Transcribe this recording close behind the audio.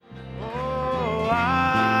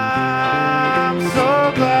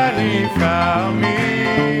found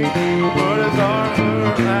me, put his arms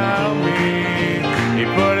around me. He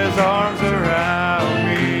put his arms around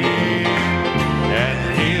me,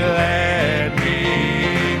 and he led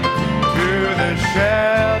me to the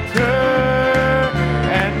shelter,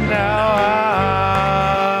 and now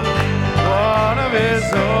I'm one of his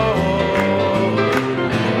own.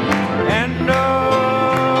 And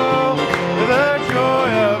oh, the joy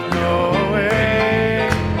of knowing,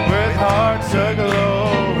 with hearts aglow,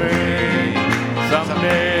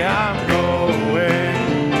 someday I'm going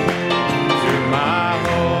to my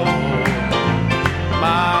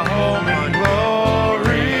home in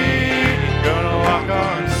glory. Gonna walk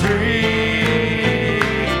on streets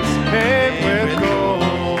paved with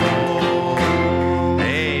gold.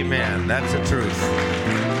 Amen. That's the truth.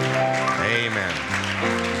 Amen.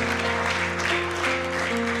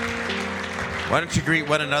 Why don't you greet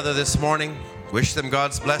one another this morning? Wish them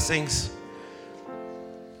God's blessings.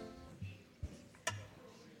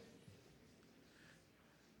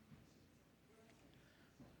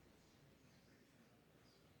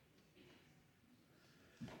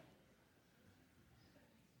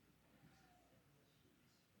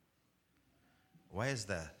 Why does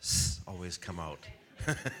the S always come out?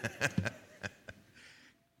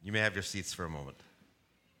 You may have your seats for a moment.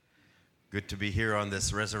 Good to be here on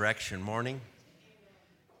this resurrection morning.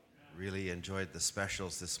 Really enjoyed the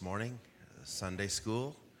specials this morning, Sunday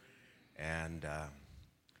school, and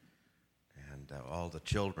all the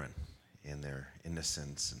children in their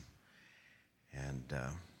innocence, and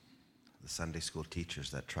the Sunday school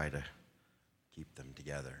teachers that try to keep them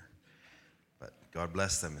together. But God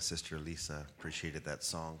bless them. Sister Lisa appreciated that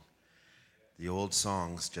song. The old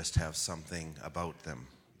songs just have something about them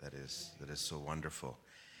that is so wonderful.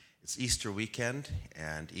 It's Easter weekend,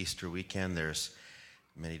 and Easter weekend there's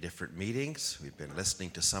many different meetings. We've been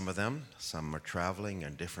listening to some of them. Some are traveling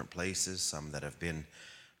in different places, some that have been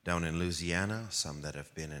down in Louisiana, some that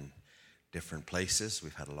have been in different places.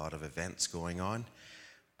 We've had a lot of events going on,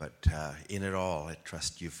 but in it all, I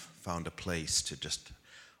trust you've found a place to just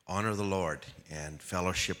honor the Lord and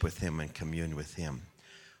fellowship with Him and commune with Him.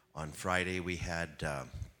 On Friday, we had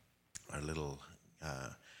our little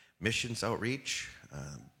missions outreach.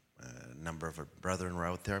 A number of our brethren were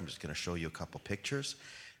out there. I'm just going to show you a couple pictures,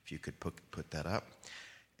 if you could put that up.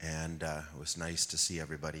 And it was nice to see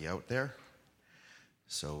everybody out there.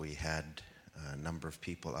 So we had a number of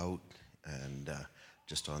people out and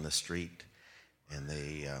just on the street, and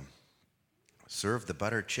they served the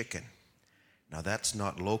buttered chicken. Now that's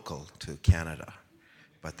not local to Canada,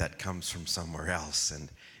 but that comes from somewhere else, and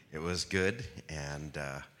it was good, and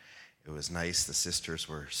it was nice. The sisters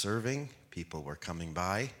were serving, people were coming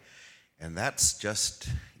by, and that's just,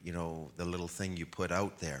 the little thing you put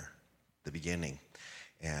out there, the beginning.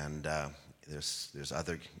 And there's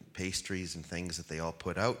other pastries and things that they all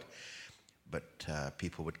put out, but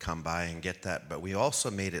people would come by and get that. But we also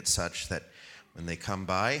made it such that when they come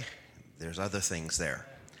by, there's other things there.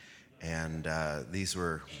 And these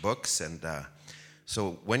were books, and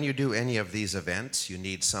so when you do any of these events, you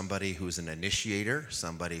need somebody who's an initiator,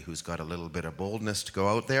 somebody who's got a little bit of boldness to go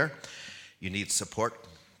out there. You need support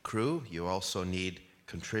crew. You also need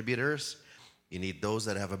contributors. You need those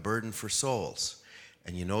that have a burden for souls.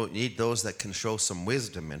 And you need those that can show some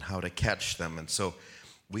wisdom in how to catch them. And so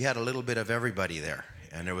we had a little bit of everybody there,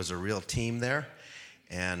 and there was a real team there.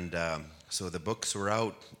 And so the books were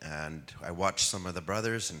out, and I watched some of the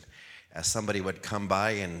brothers, and as somebody would come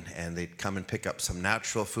by and they'd come and pick up some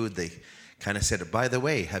natural food, they kind of said, by the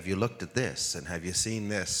way, have you looked at this? And have you seen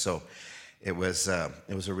this? So it was a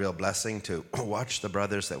real blessing to watch the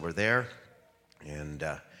brothers that were there. And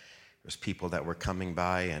there's people that were coming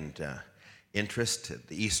by, and interest at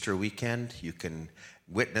the Easter weekend. You can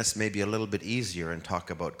witness maybe a little bit easier and talk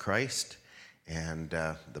about Christ. And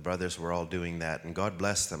the brothers were all doing that. And God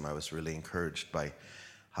bless them. I was really encouraged by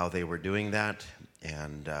how they were doing that.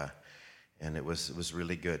 And it was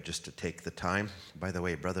really good just to take the time. By the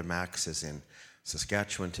way, Brother Max is in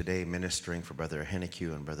Saskatchewan today ministering for Brother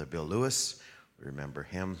Henneque and Brother Bill Lewis. We remember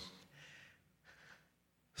him.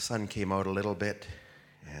 Sun came out a little bit,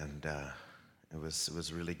 and it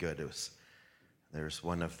was really good. There's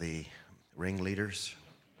one of the ringleaders.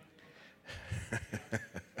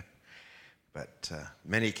 But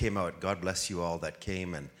many came out. God bless you all that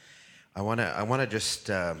came. And I want to just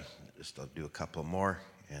I'll do a couple more,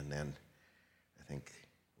 and then I think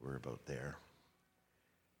we're about there.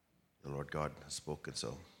 The Lord God has spoken,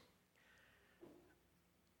 so.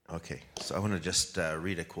 Okay, so I want to just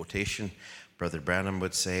read a quotation Brother Branham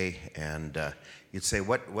would say, and you'd say,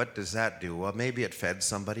 what does that do? Well, maybe it fed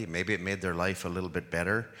somebody. Maybe it made their life a little bit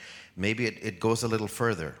better. Maybe it goes a little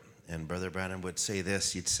further. And Brother Branham would say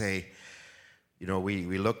this. He'd say, you know,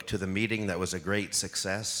 we look to the meeting that was a great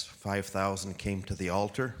success. 5,000 came to the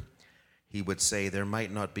altar. He would say there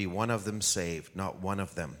might not be one of them saved, not one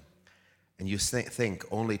of them. And you think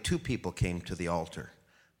only 2 people came to the altar,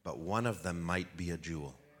 but one of them might be a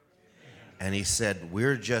jewel. And he said,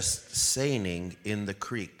 we're just seining in the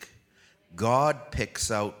creek. God picks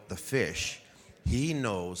out the fish. He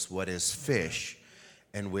knows what is fish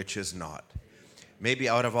and which is not. Maybe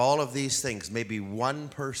out of all of these things, maybe one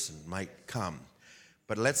person might come.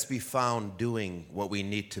 But let's be found doing what we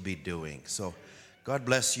need to be doing. So God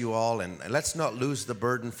bless you all, and let's not lose the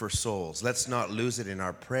burden for souls. Let's not lose it in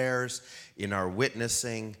our prayers, in our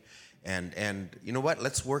witnessing. And you know what?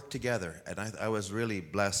 Let's work together. And I was really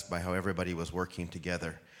blessed by how everybody was working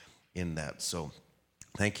together in that. So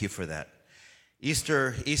thank you for that.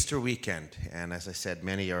 Easter weekend. And as I said,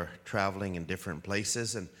 many are traveling in different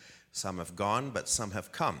places, and some have gone, but some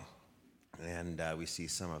have come. And we see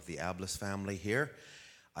some of the Ablis family here.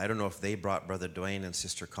 I don't know if they brought Brother Dwayne and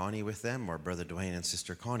Sister Connie with them, or Brother Dwayne and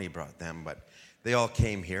Sister Connie brought them, but they all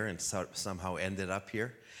came here and somehow ended up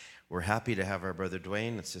here. We're happy to have our Brother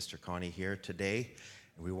Dwayne and Sister Connie here today.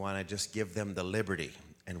 And we want to just give them the liberty.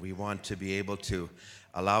 And we want to be able to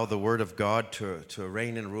allow the Word of God to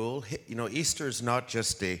reign and rule. You know, Easter is not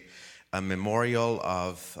just a memorial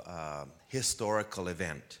of historical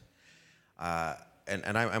event.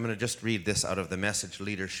 And I'm going to just read this out of the Message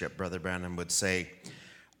Leadership. Brother Branham would say,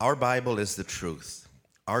 our Bible is the truth.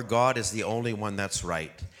 Our God is the only one that's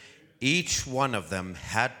right. Each one of them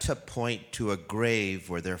had to point to a grave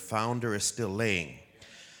where their founder is still laying.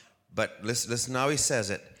 But listen how he says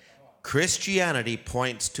it. Christianity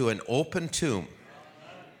points to an open tomb.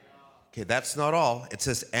 Okay, that's not all. It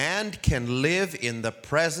says, and can live in the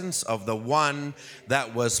presence of the one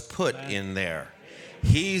that was put in there.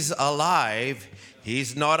 He's alive.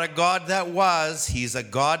 He's not a God that was. He's a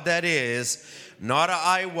God that is. Not a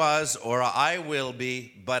I was or a I will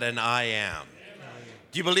be, but an I am.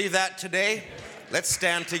 Do you believe that today? Let's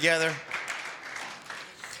stand together.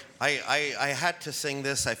 I had to sing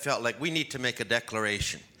this. I felt like we need to make a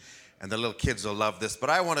declaration. And the little kids will love this. But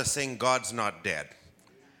I want to sing God's Not Dead.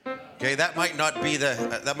 Okay, that might not be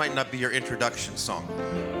your introduction song.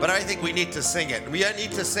 But I think we need to sing it. We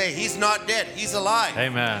need to say, He's not dead. He's alive.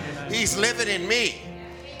 Amen. He's living in me.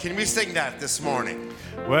 Can we sing that this morning?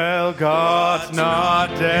 Well, God's not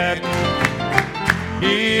dead.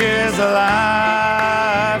 He is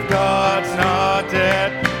alive. God's not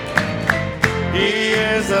dead. He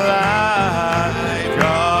is alive.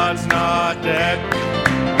 God's not dead.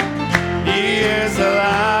 He is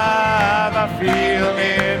alive. I feel him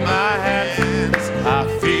in my hands. I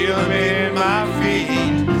feel him in my feet.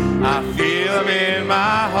 I feel him in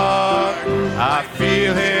my heart. I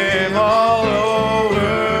feel him all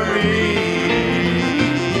over me.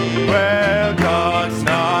 Well, God's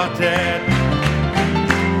not dead.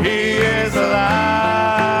 He is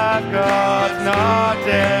alive. God's not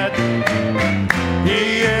dead.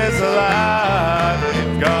 He is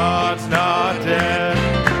alive. God's not dead.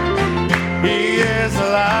 He is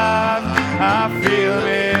alive. I feel him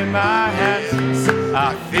in my hands.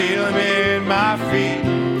 I feel him in my feet.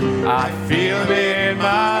 I feel him in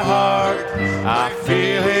my heart. I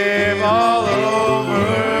feel him all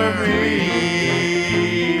over me.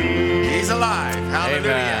 He's alive. Hallelujah.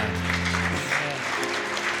 Amen.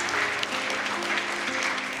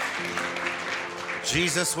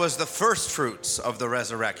 Jesus was the first fruits of the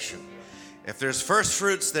resurrection. If there's first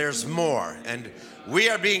fruits, there's more. And we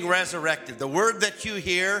are being resurrected. The word that you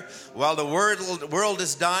hear while the world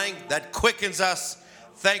is dying, that quickens us.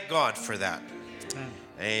 Thank God for that.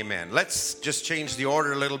 Amen. Let's just change the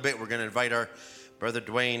order a little bit. We're going to invite our Brother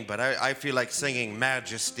Dwayne, but I feel like singing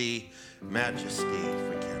Majesty, Majesty, if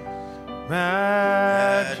we can.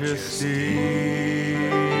 Majesty,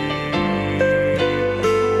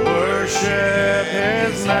 worship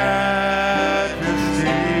his majesty.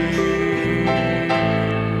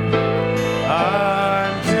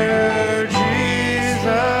 Unto Jesus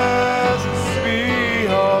be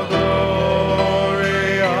all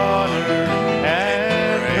glory, honor,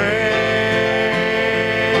 and praise.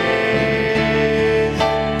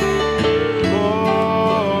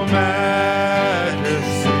 Oh, majesty,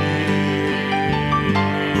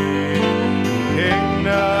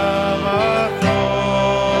 kingdom, authority.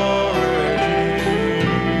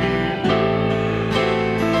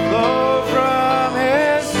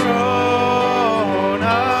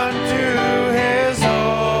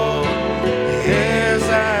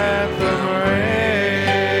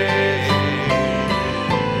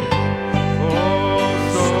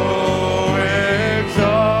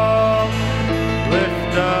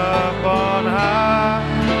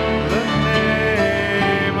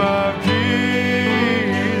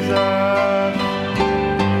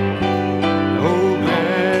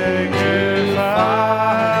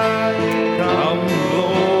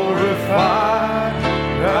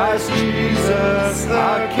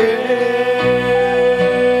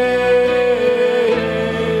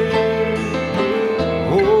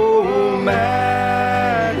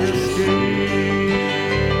 King.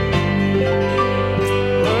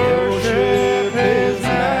 Worship His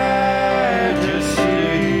majesty.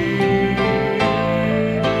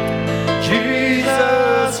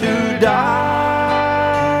 Jesus who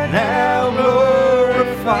died, now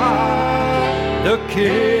glorified, the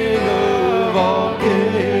King of all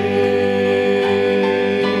kings.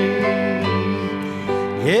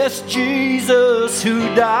 Yes, Jesus who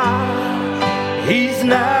died, He's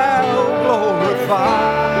now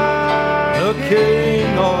glorified, the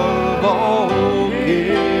King of all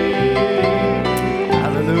kings.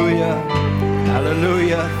 Hallelujah.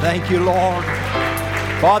 Hallelujah. Thank you, Lord.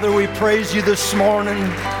 Father, we praise you this morning.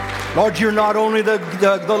 Lord, you're not only the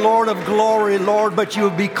Lord of glory, Lord, but you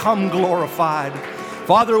have become glorified.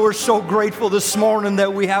 Father, we're so grateful this morning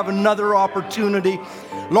that we have another opportunity,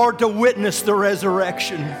 Lord, to witness the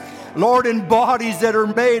resurrection. Lord, in bodies that are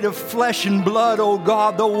made of flesh and blood, oh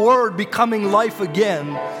God, the Word becoming life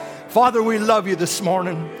again. Father, we love you this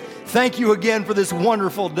morning. Thank you again for this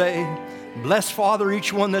wonderful day. Bless, Father,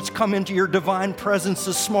 each one that's come into your divine presence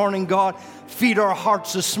this morning, God. Feed our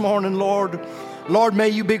hearts this morning, Lord. Lord, may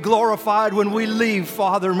you be glorified when we leave,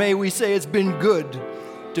 Father. May we say it's been good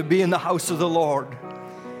to be in the house of the Lord.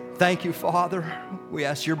 Thank you, Father. We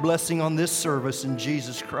ask your blessing on this service in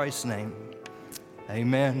Jesus Christ's name.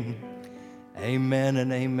 Amen. Amen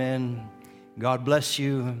and amen. God bless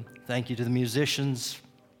you. Thank you to the musicians.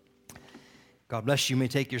 God bless you. You may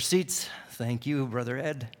take your seats. Thank you, Brother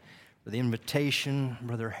Ed, for the invitation.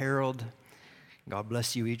 Brother Harold, God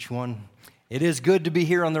bless you, each one. It is good to be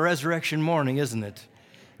here on the resurrection morning, isn't it?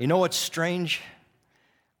 You know what's strange?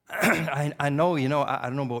 I know, I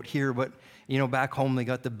don't know about here, but, back home they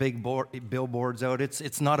got the big billboards out.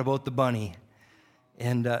 It's not about the bunny.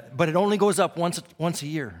 But it only goes up once a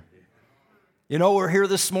year. We're here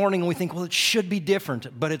this morning and we think, well, it should be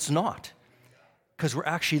different, but it's not. Because we're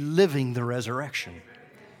actually living the resurrection.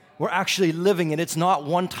 We're actually living it. It's not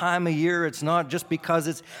one time a year. It's not just because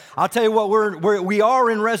it's... I'll tell you what, we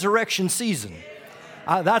are in resurrection season.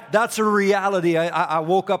 That's a reality. I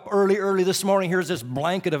woke up early this morning. Here's this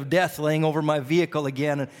blanket of death laying over my vehicle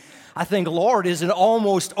again. And I think, Lord, is it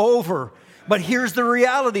almost over? But here's the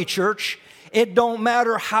reality, church. It don't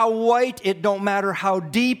matter how white. It don't matter how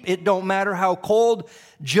deep. It don't matter how cold.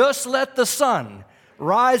 Just let the sun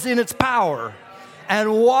rise in its power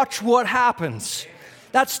and watch what happens.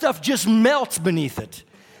 That stuff just melts beneath it.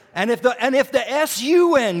 And if the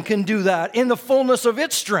S-U-N can do that in the fullness of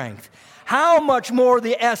its strength, how much more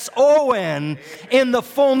the S-O-N in the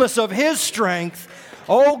fullness of His strength?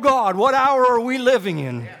 Oh God, what hour are we living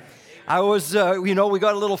in? I was, we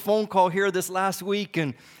got a little phone call here this last week,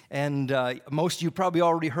 and most of you probably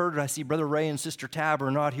already heard it. I see Brother Ray and Sister Tab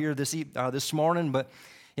are not here this morning, but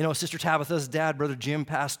Sister Tabitha's dad, Brother Jim,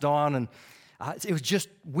 passed on, and it was just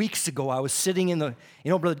weeks ago. I was sitting in the,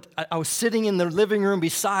 I was sitting in the living room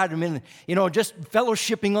beside him, and just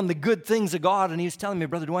fellowshipping on the good things of God. And he was telling me,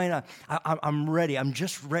 Brother Dwayne, I'm ready. I'm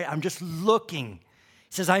just ready. I'm just looking.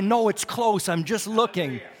 He says, I know it's close. I'm just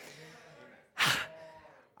looking.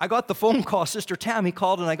 I got the phone call. Sister Tammy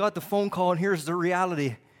called, and I got the phone call. And here's the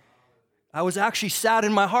reality: I was actually sad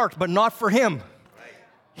in my heart, but not for him.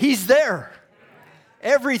 He's there.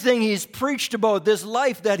 Everything he's preached about, this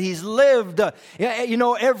life that he's lived,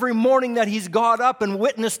 every morning that he's got up and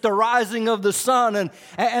witnessed the rising of the sun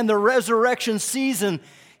and the resurrection season,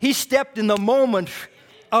 he stepped in the moment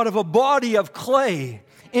out of a body of clay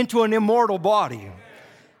into an immortal body.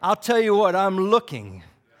 I'll tell you what, I'm looking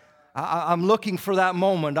for that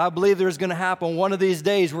moment. I believe there's going to happen one of these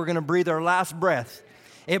days. We're going to breathe our last breath.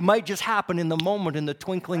 It might just happen in the moment, in the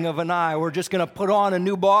twinkling of an eye. We're just going to put on a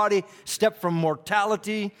new body, step from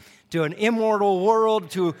mortality to an immortal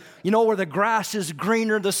world, to, where the grass is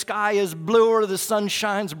greener, the sky is bluer, the sun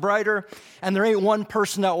shines brighter, and there ain't one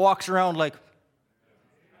person that walks around like,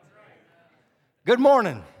 good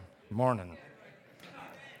morning. Morning.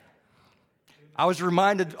 I was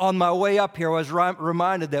reminded on my way up here,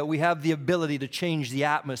 reminded that we have the ability to change the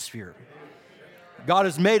atmosphere. God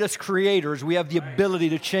has made us creators. We have the ability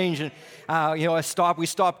to change it. We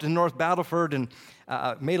stopped in North Battleford and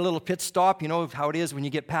made a little pit stop. You know how it is when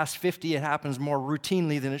you get past 50, it happens more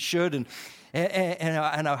routinely than it should. And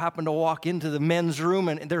I happened to walk into the men's room,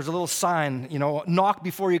 and there's a little sign, knock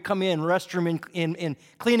before you come in, restroom in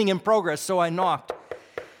cleaning in progress. So I knocked.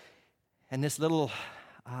 And this little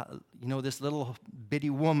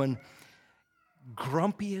bitty woman,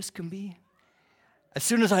 grumpy as can be, as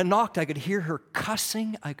soon as I knocked, I could hear her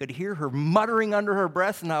cussing. I could hear her muttering under her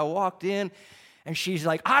breath, and I walked in, and she's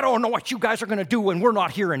like, I don't know what you guys are going to do when we're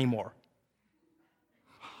not here anymore.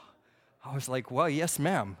 I was like, well, yes,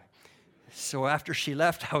 ma'am. So after she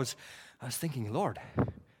left, I was thinking, Lord,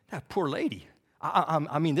 that poor lady.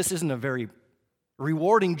 I mean, this isn't a very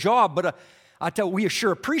rewarding job, but I tell you, we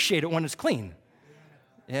sure appreciate it when it's clean.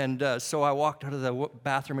 And so I walked out of the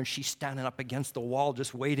bathroom, and she's standing up against the wall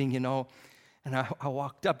just waiting, And I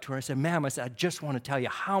walked up to her. I said, ma'am, I just want to tell you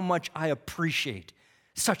how much I appreciate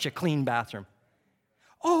such a clean bathroom.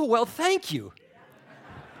 Oh, well, thank you.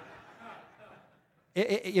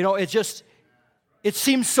 It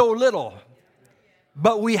seems so little.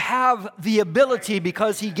 But we have the ability,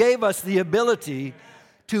 because he gave us the ability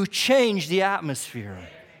to change the atmosphere.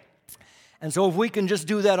 And so if we can just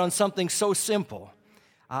do that on something so simple,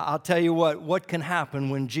 I'll tell you what can happen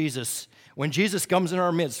when Jesus comes in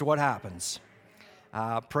our midst, what happens?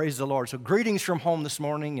 Praise the Lord. So greetings from home this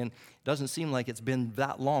morning, and it doesn't seem like it's been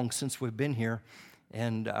that long since we've been here.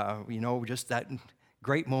 And, just that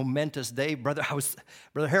great momentous day. Brother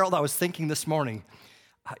Harold, I was thinking this morning,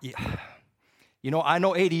 I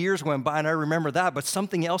know 80 years went by, and I remember that, but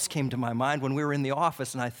something else came to my mind when we were in the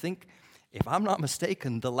office, and I think, if I'm not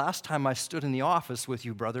mistaken, the last time I stood in the office with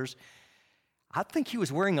you brothers, I think he was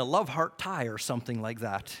wearing a love heart tie or something like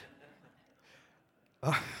that.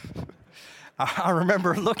 I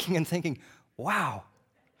remember looking and thinking, wow,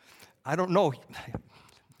 I don't know,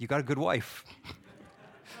 you got a good wife.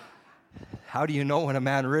 How do you know when a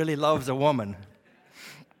man really loves a woman?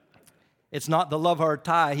 It's not the love heart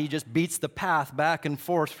tie. He just beats the path back and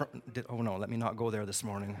forth. Let me not go there this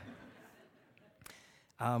morning.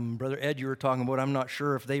 Brother Ed, you were talking about, I'm not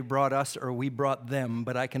sure if they brought us or we brought them,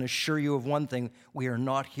 but I can assure you of one thing, we are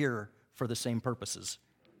not here for the same purposes.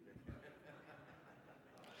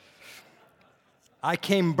 I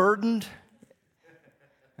came burdened.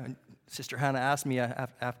 Sister Hannah asked me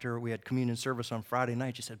after we had communion service on Friday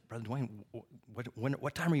night, she said, Brother Dwayne,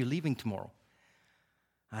 what time are you leaving tomorrow?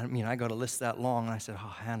 I got a list that long, and I said, oh,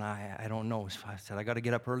 Hannah, I don't know. So I said, I got to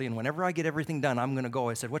get up early, and whenever I get everything done, I'm going to go.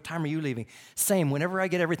 I said, what time are you leaving? Same, whenever I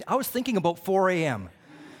get everything. I was thinking about 4 a.m.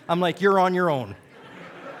 I'm like, you're on your own.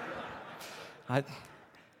 I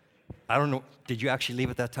don't know. Did you actually leave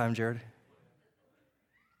at that time, Jared?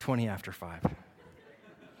 20 after 5.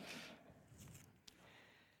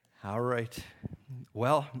 All right.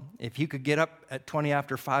 Well, if you could get up at 20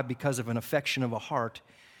 after 5 because of an affection of a heart,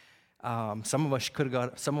 some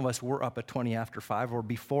of us were up at 20 after 5 or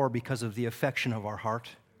before because of the affection of our heart.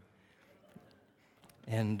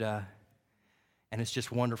 And it's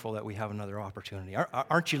just wonderful that we have another opportunity.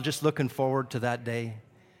 Aren't you just looking forward to that day?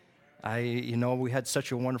 We had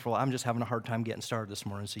such a wonderful, I'm just having a hard time getting started this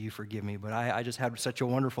morning, so you forgive me, but I just had such a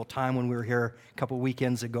wonderful time when we were here a couple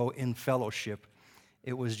weekends ago in fellowship.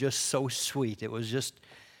 It was just so sweet. It was just,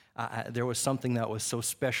 there was something that was so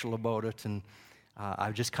special about it, and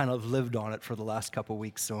I've just kind of lived on it for the last couple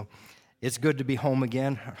weeks, so it's good to be home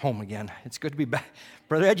again. It's good to be back.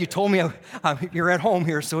 Brother Ed, you told me you're at home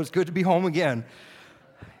here, so it's good to be home again.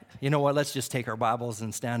 You know what? Let's just take our Bibles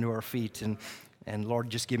and stand to our feet, and Lord,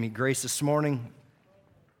 just give me grace this morning.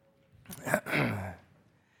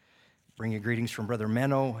 Bring you greetings from Brother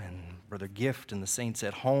Menno and Brother Gift and the saints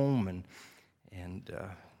at home, and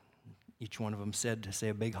each one of them said to say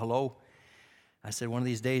a big hello. I said, one of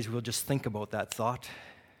these days we'll just think about that thought.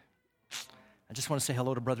 I just want to say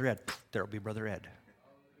hello to Brother Ed. There'll be Brother Ed.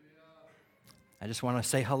 I just want to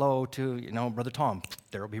say hello to, Brother Tom.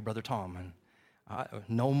 There'll be Brother Tom. And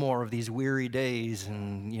no more of these weary days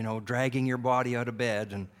and, dragging your body out of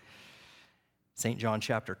bed. And St. John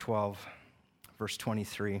chapter 12, verse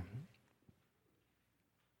 23.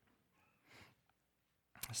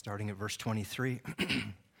 Starting at verse 23.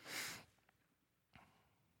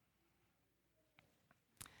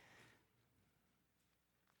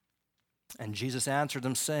 And Jesus answered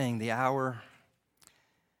them, saying, the hour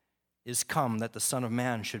is come that the Son of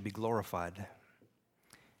Man should be glorified.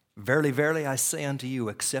 Verily, verily, I say unto you,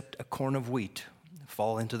 except a corn of wheat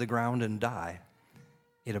fall into the ground and die,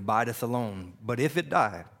 it abideth alone. But if it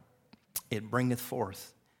die, it bringeth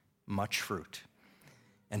forth much fruit.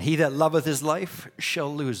 And he that loveth his life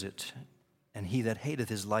shall lose it, and he that hateth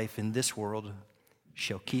his life in this world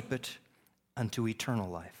shall keep it unto eternal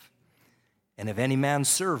life. And if any man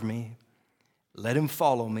serve me, let him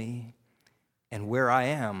follow me, and where I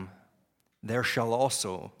am, there shall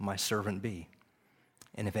also my servant be.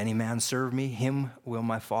 And if any man serve me, him will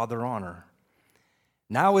my Father honor.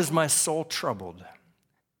 Now is my soul troubled,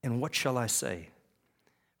 and what shall I say?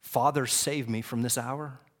 Father, save me from this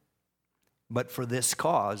hour. But for this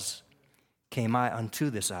cause came I unto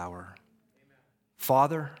this hour.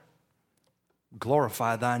 Father,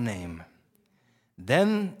 glorify thy name.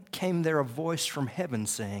 Then came there a voice from heaven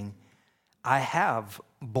saying, I have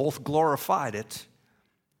both glorified it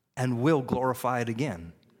and will glorify it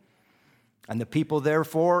again. And the people,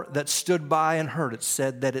 therefore, that stood by and heard it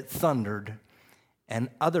said that it thundered, and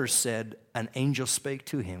others said, an angel spake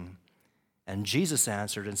to him. And Jesus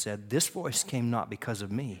answered and said, this voice came not because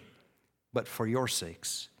of me, but for your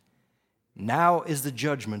sakes. Now is the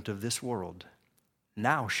judgment of this world.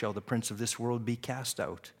 Now shall the prince of this world be cast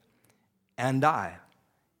out. And I,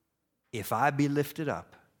 if I be lifted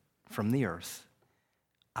up from the earth,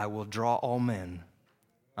 I will draw all men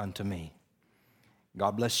unto me.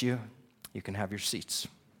 God bless you. You can have your seats.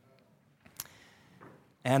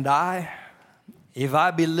 And I, if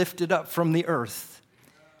I be lifted up from the earth,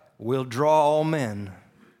 will draw all men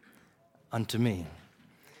unto me.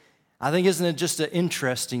 I think, isn't it just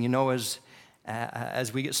interesting,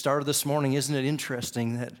 as we get started this morning, isn't it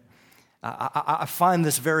interesting that I find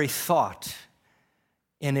this very thought,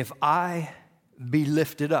 and if I be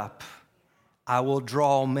lifted up, I will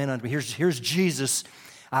draw all men unto me. Here's Jesus.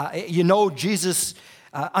 Jesus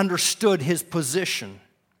understood his position.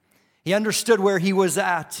 He understood where he was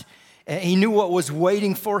at. He knew what was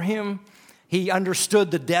waiting for him. He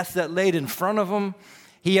understood the death that laid in front of him.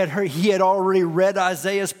 He had already read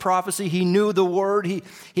Isaiah's prophecy. He knew the word.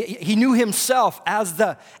 He knew himself as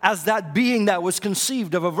that being that was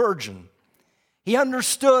conceived of a virgin. He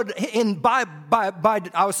understood by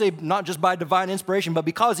I would say not just by divine inspiration, but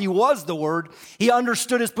because he was the Word, he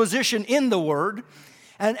understood his position in the Word.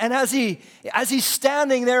 And as he's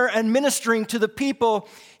standing there and ministering to the people,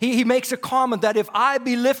 he makes a comment that if I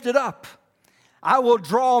be lifted up, I will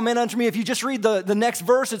draw men unto me. If you just read the next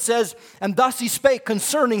verse, it says, and thus he spake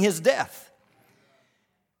concerning his death.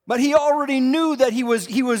 But he already knew that he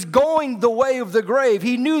was going the way of the grave.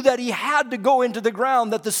 He knew that he had to go into the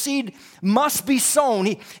ground, that the seed must be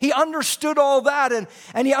sown. He understood all that,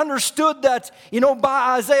 and he understood that,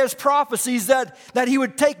 by Isaiah's prophecies that he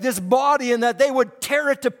would take this body and that they would tear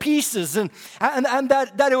it to pieces, and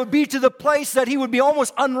that it would be to the place that he would be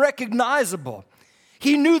almost unrecognizable.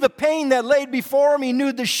 He knew the pain that laid before him. He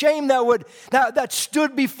knew the shame that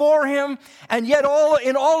stood before him. And yet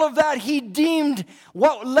in all of that, he deemed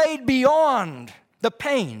what laid beyond the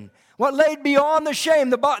pain, what laid beyond the shame.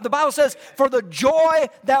 The Bible says, for the joy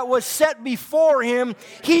that was set before him,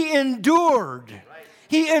 he endured.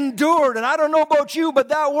 He endured. And I don't know about you, but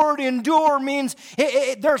that word endure means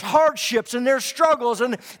there's hardships and there's struggles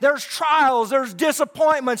and there's trials, there's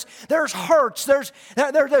disappointments, there's hurts. There's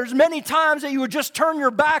many times that you would just turn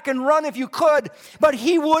your back and run if you could, but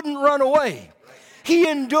he wouldn't run away. He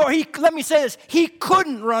endured. Let me say this. He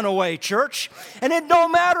couldn't run away, church. And it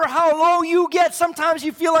don't matter how low you get. Sometimes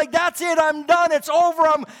you feel like that's it. I'm done. It's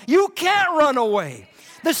over. You can't run away.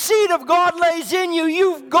 The seed of God lays in you.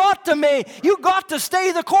 You've got to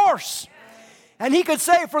stay the course. And he could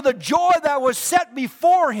say, for the joy that was set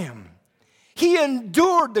before him, he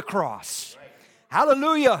endured the cross.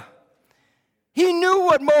 Hallelujah. He knew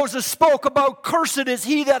what Moses spoke about, cursed is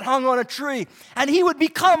he that hung on a tree. And he would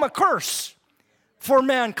become a curse for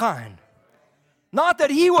mankind. Not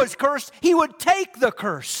that he was cursed, he would take the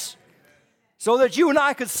curse so that you and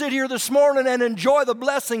I could sit here this morning and enjoy the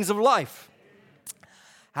blessings of life.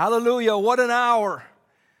 Hallelujah. What an hour.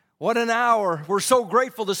 What an hour. We're so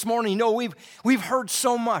grateful this morning. We've heard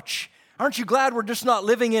so much. Aren't you glad we're just not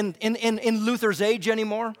living in Luther's age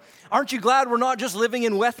anymore? Aren't you glad we're not just living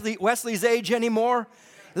in Wesley's age anymore?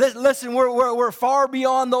 Listen, we're far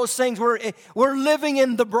beyond those things. We're living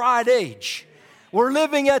in the bride age. We're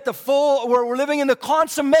living at we're living in the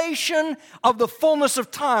consummation of the fullness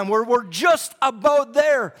of time. We're just about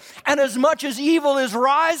there. And as much as evil is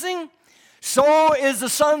rising, so is the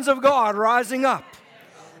sons of God rising up.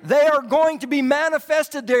 They are going to be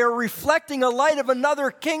manifested. They are reflecting a light of another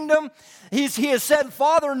kingdom. He has said,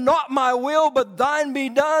 Father, not my will, but thine be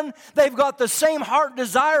done. They've got the same heart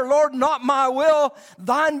desire. Lord, not my will,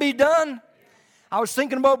 thine be done. I was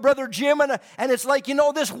thinking about Brother Jim, and it's like,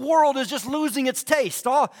 this world is just losing its taste.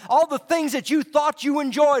 All the things that you thought you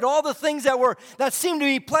enjoyed, all the things that seemed to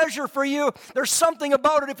be pleasure for you, there's something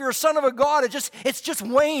about it. If you're a son of a God, it's just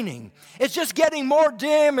waning. It's just getting more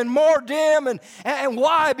dim. And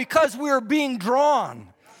why? Because we're being drawn.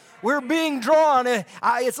 We're being drawn.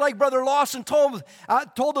 It's like Brother Lawson told a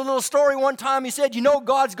little story one time. He said,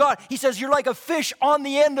 God's God. He says, you're like a fish on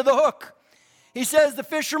the end of the hook. He says the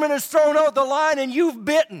fisherman has thrown out the line and you've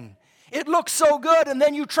bitten. It looks so good, and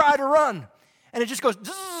then you try to run. And it just goes,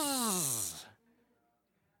 zzz.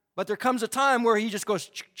 But there comes a time where he just goes,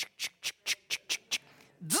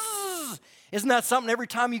 zzz. Isn't that something? Every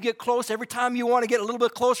time you get close, every time you want to get a little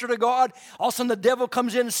bit closer to God, all of a sudden the devil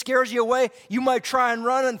comes in and scares you away. You might try and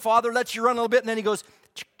run, and Father lets you run a little bit, and then he goes,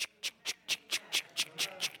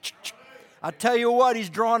 I tell you what, He's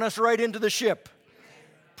drawn us right into the ship.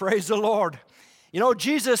 Praise the Lord. You know,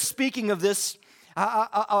 Jesus, speaking of this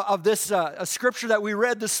scripture that we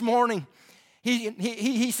read this morning,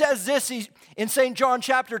 he says this in St. John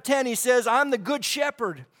chapter 10. He says, I'm the good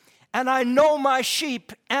shepherd, and I know my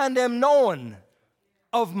sheep and am known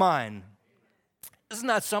of mine. Isn't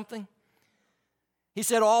that something? He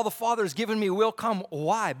said, all the Father has given me will come.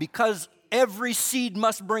 Why? Because every seed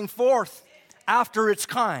must bring forth after its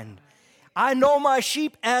kind. I know my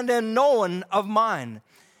sheep and am known of mine.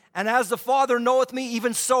 And as the Father knoweth me,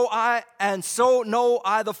 even so know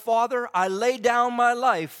I the Father. I lay down my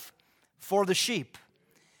life for the sheep.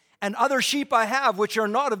 And other sheep I have, which are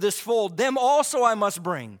not of this fold, them also I must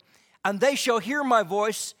bring. And they shall hear my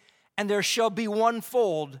voice, and there shall be one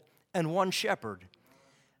fold and one shepherd.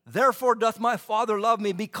 Therefore doth my Father love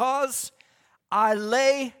me, because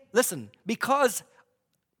listen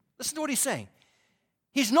to what He's saying.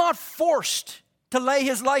 He's not forced to lay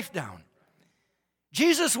His life down.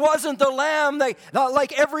 Jesus wasn't the lamb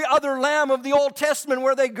like every other lamb of the Old Testament,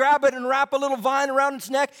 where they grab it and wrap a little vine around its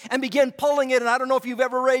neck and begin pulling it. And I don't know if you've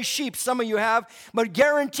ever raised sheep. Some of you have. But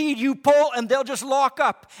guaranteed you pull and they'll just lock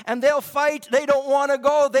up. And they'll fight. They don't want to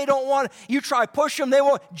go. They don't want. You try push them. They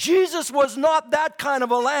won't. Jesus was not that kind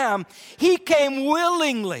of a lamb. He came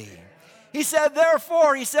willingly. He said,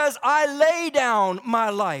 therefore, He says, I lay down my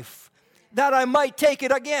life that I might take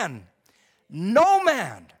it again. No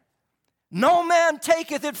man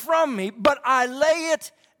taketh it from me, but I lay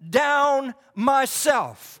it down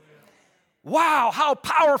myself. Wow, how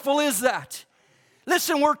powerful is that?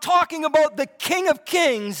 Listen, we're talking about the King of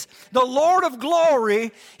Kings, the Lord of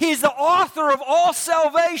glory. He's the author of all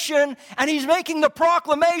salvation, and He's making the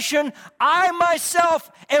proclamation, I myself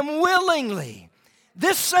am willingly.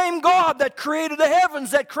 This same God that created the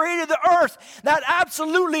heavens, that created the earth, that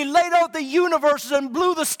absolutely laid out the universes and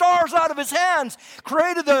blew the stars out of His hands,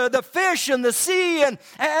 created the fish and the sea and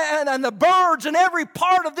the birds and every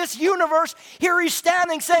part of this universe, here He's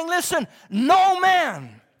standing saying, listen, no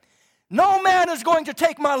man is going to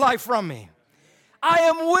take my life from me. I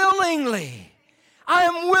am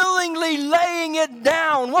willingly laying it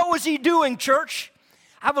down. What was He doing, church?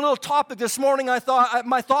 I have a little topic this morning.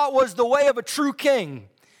 My thought was the way of a true king.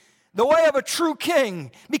 The way of a true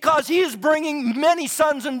king, because He is bringing many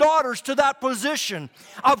sons and daughters to that position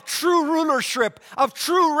of true rulership, of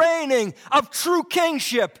true reigning, of true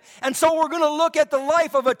kingship. And so we're going to look at the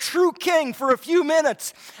life of a true king for a few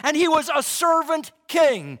minutes. And he was a servant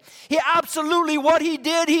king. What he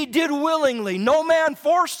did willingly. No man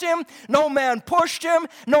forced him. No man pushed him.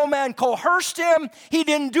 No man coerced him. He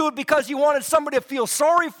didn't do it because he wanted somebody to feel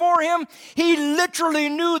sorry for him. He literally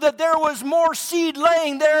knew that there was more seed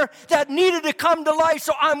laying there that needed to come to life.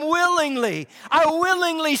 So I willingly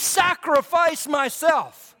sacrifice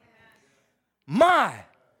myself.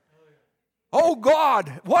 Oh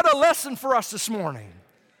God, what a lesson for us this morning.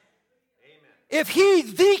 If He,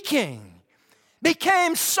 the King,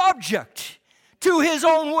 became subject to His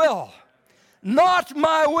own will, not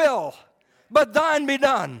my will, but thine be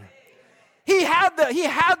done. He had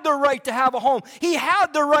the right to have a home. He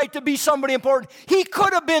had the right to be somebody important. He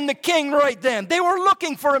could have been the king right then. They were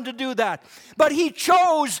looking for Him to do that. But He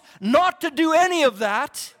chose not to do any of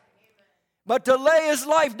that, but to lay His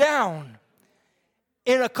life down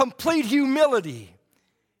in a complete humility.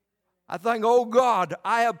 I think, oh God,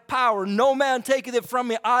 I have power. No man taketh it from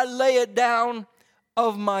me. I lay it down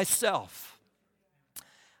of myself.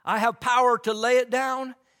 I have power to lay it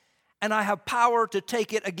down, and I have power to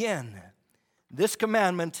take it again. This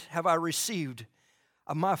commandment have I received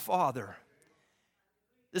of my Father.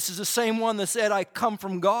 This is the same one that said, I come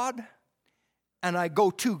from God, and I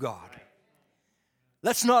go to God.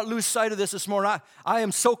 Let's not lose sight of this morning. I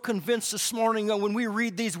am so convinced this morning that when we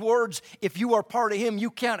read these words, if you are part of Him, you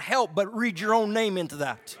can't help but read your own name into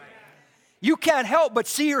that. You can't help but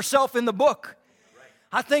see yourself in the book.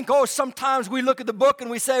 I think, sometimes we look at the book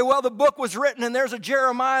and we say, well, the book was written and there's a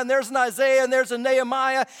Jeremiah and there's an Isaiah and there's a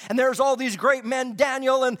Nehemiah and there's all these great men,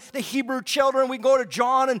 Daniel and the Hebrew children. We go to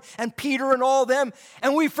John and Peter and all them,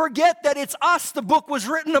 and we forget that it's us the book was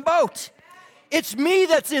written about. It's me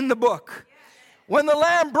that's in the book. When the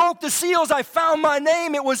Lamb broke the seals, I found my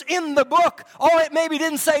name. It was in the book. It maybe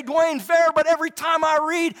didn't say Dwayne Fair, but every time I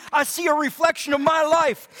read, I see a reflection of my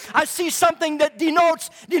life. I see something that denotes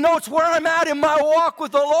where I'm at in my walk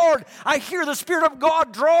with the Lord. I hear the Spirit of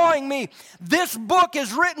God drawing me. This book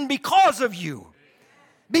is written because of you.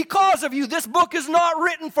 Because of you. This book is not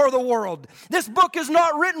written for the world. This book is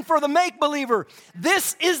not written for the make-believer.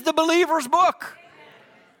 This is the believer's book.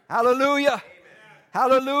 Hallelujah.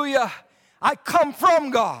 Hallelujah. I come from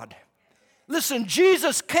God. Listen,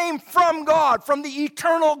 Jesus came from God, from the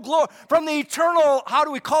eternal glory, from the eternal, how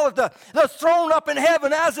do we call it, the throne up in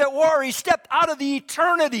heaven, as it were. He stepped out of the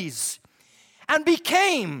eternities and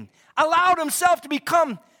allowed himself to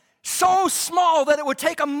become so small that it would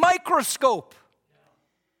take a microscope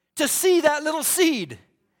to see that little seed.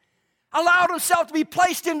 Allowed himself to be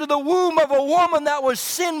placed into the womb of a woman that was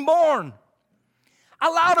sin-born.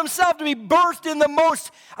 Allowed himself to be birthed in the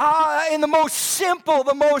most simple,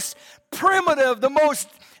 the most primitive, the most,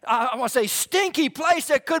 I want to say, stinky place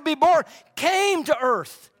that could be born. Came to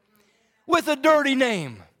earth with a dirty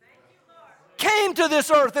name. Came to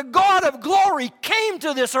this earth. The God of glory came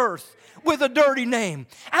to this earth with a dirty name.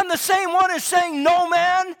 And the same one is saying, no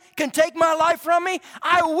man can take my life from me.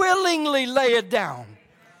 I willingly lay it down.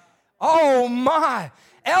 Oh my,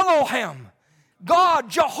 Elohim, God,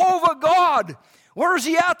 Jehovah God. Where is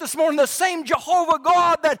he at this morning? The same Jehovah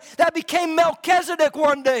God that became Melchizedek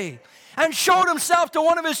one day and showed himself to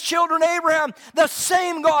one of his children, Abraham. The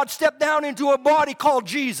same God stepped down into a body called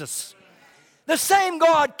Jesus. The same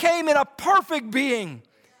God came in a perfect being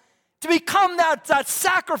to become that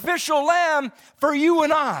sacrificial lamb for you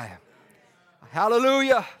and I.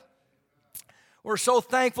 Hallelujah. We're so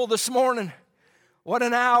thankful this morning. What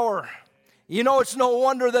an hour. You know, it's no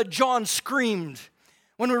wonder that John screamed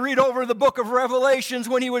when we read over the book of Revelations,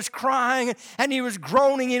 when he was crying and he was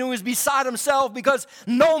groaning and he was beside himself because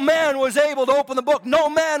no man was able to open the book. No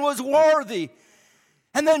man was worthy.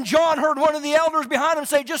 And then John heard one of the elders behind him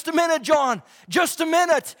say, just a minute, John, just a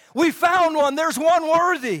minute. We found one. There's one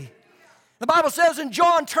worthy. The Bible says, and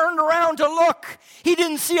John turned around to look. He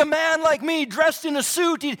didn't see a man like me dressed in a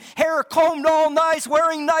suit, hair combed all nice,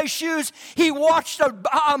 wearing nice shoes. He watched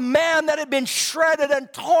a man that had been shredded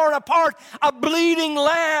and torn apart, a bleeding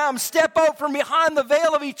lamb step out from behind the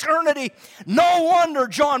veil of eternity. No wonder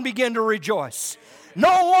John began to rejoice.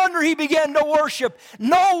 No wonder he began to worship.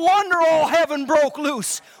 No wonder all heaven broke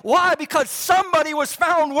loose. Why? Because somebody was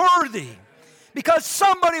found worthy. Because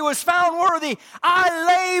somebody was found worthy. I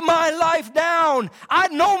lay my life down.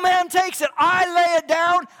 No man takes it. I lay it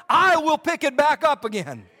down. I will pick it back up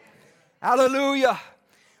again. Hallelujah.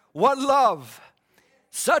 What love.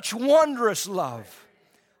 Such wondrous love.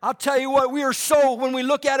 I'll tell you what, when we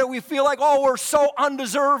look at it, we feel like, oh, we're so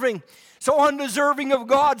undeserving of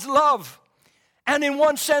God's love. And in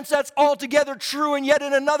one sense, that's altogether true, and yet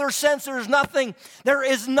in another sense, there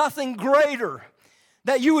is nothing greater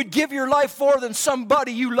that you would give your life for than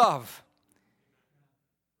somebody you love.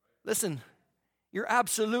 Listen, you're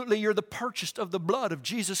the purchased of the blood of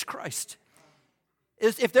Jesus Christ.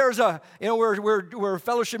 If there's we're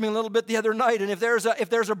fellowshipping a little bit the other night, and if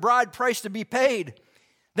there's a bride price to be paid,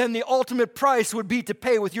 then the ultimate price would be to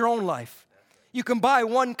pay with your own life. You can buy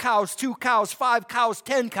 1 cow, 2 cows, 5 cows,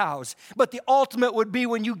 10 cows, but the ultimate would be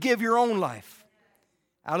when you give your own life.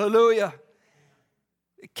 Hallelujah.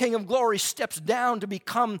 The King of Glory steps down to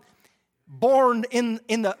become born in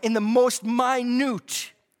the most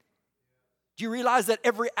minute. Do you realize that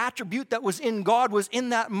every attribute that was in God was in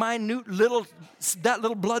that minute little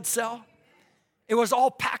blood cell? It was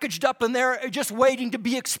all packaged up in there, just waiting to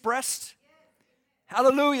be expressed.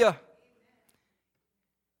 Hallelujah.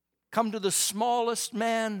 Come to the smallest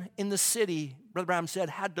man in the city, Brother Branham said,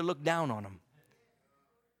 had to look down on him.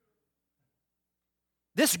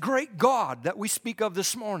 This great God that we speak of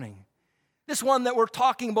this morning, this one that we're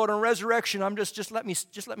talking about in resurrection, just let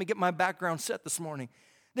me get my background set this morning.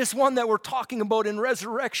 This one that we're talking about in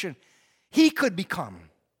resurrection, he could become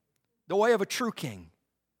the way of a true king.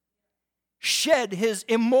 Shed his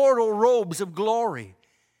immortal robes of glory,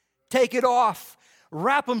 take it off,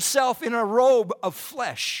 wrap himself in a robe of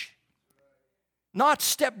flesh. Not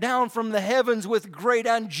step down from the heavens with great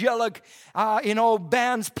angelic,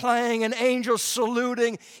 bands playing and angels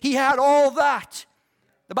saluting. He had all that.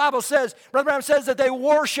 The Bible says, Brother Branham says that they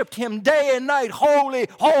worshiped him day and night. Holy,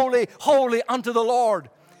 holy, holy unto the Lord.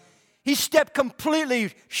 He stepped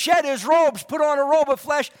completely, shed his robes, put on a robe of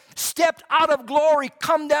flesh, stepped out of glory,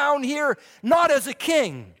 come down here, not as a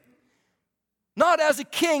king. Not as a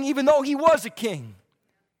king, even though he was a king.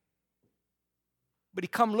 But he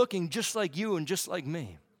come looking just like you and just like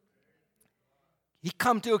me. He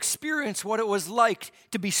come to experience what it was like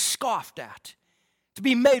to be scoffed at, to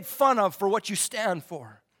be made fun of for what you stand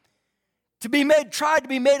for, tried to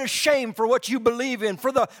be made ashamed for what you believe in,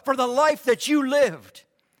 for the life that you lived.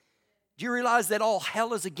 Do you realize that all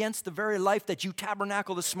hell is against the very life that you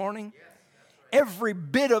tabernacle this morning? Yes, right. Every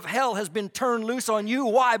bit of hell has been turned loose on you.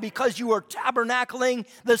 Why? Because you are tabernacling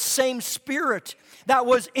the same spirit that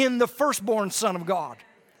was in the firstborn Son of God.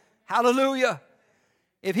 Hallelujah.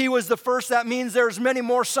 If he was the first, that means there's many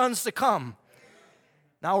more sons to come.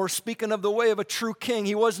 Now we're speaking of the way of a true king.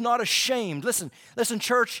 He was not ashamed. Listen,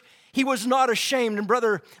 church. He was not ashamed. And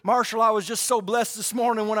Brother Marshall, I was just so blessed this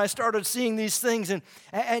morning when I started seeing these things.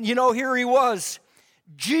 And you know, here he was,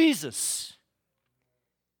 Jesus.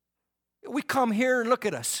 We come here and look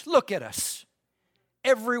at us. Look at us.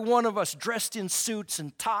 Every one of us dressed in suits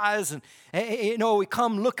and ties. And you know, we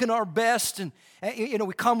come looking our best. And you know,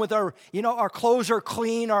 we come with our, you know, our clothes are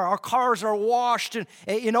clean. Our cars are washed. And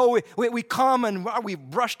you know, we come and we've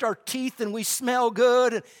brushed our teeth and we smell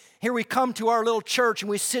good. And here we come to our little church and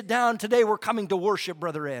we sit down. Today we're coming to worship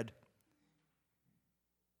Brother Ed.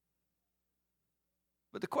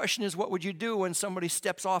 But the question is, what would you do when somebody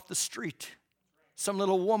steps off the street? Some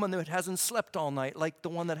little woman that hasn't slept all night, like the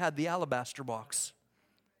one that had the alabaster box.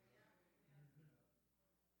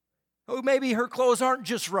 Oh, maybe her clothes aren't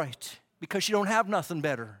just right because she don't have nothing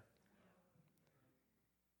better.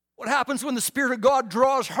 What happens when the Spirit of God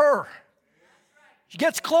draws her? She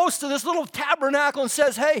gets close to this little tabernacle and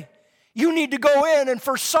says, hey, you need to go in. And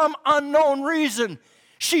for some unknown reason,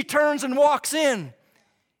 she turns and walks in.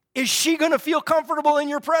 Is she going to feel comfortable in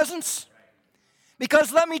your presence?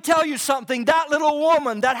 Because let me tell you something, that little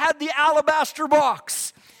woman that had the alabaster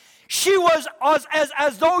box, she was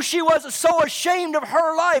as though she was so ashamed of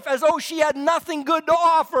her life, as though she had nothing good to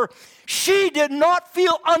offer. She did not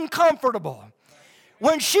feel uncomfortable.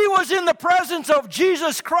 When she was in the presence of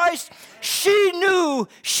Jesus Christ, she knew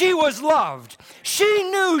she was loved. She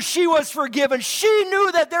knew she was forgiven. She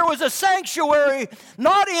knew that there was a sanctuary,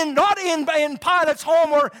 not in Pilate's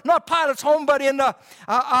home, or not Pilate's home, but in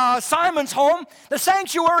Simon's home. The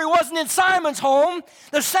sanctuary wasn't in Simon's home.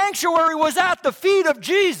 The sanctuary was at the feet of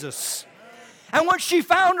Jesus. And when she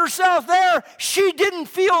found herself there, she didn't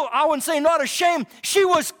feel, I wouldn't say not ashamed, she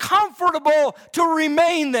was comfortable to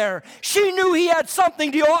remain there. She knew he had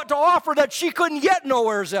something to offer that she couldn't get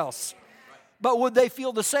nowhere else. But would they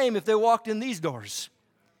feel the same if they walked in these doors?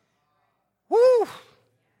 Woo!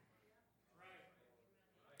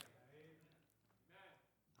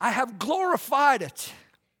 I have glorified it,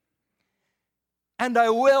 and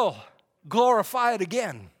I will glorify it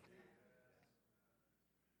again.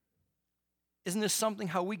 Isn't this something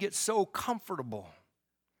how we get so comfortable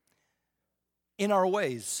in our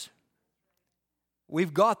ways?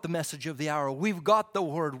 We've got the message of the hour. We've got the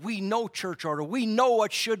word. We know church order. We know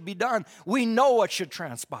what should be done. We know what should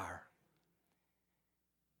transpire.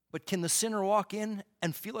 But can the sinner walk in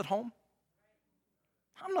and feel at home?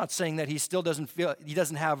 I'm not saying that he still doesn't feel, he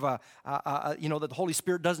doesn't have, that the Holy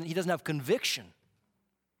Spirit doesn't have conviction.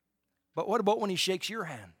 But what about when he shakes your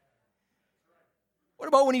hand? What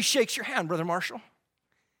about when he shakes your hand, Brother Marshall?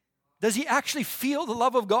 Does he actually feel the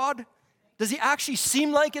love of God? Does he actually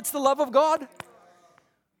seem like it's the love of God?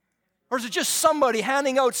 Or is it just somebody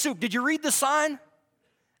handing out soup? Did you read the sign?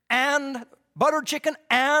 And buttered chicken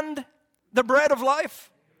and the bread of life?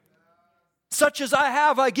 Such as I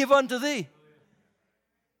have, I give unto thee.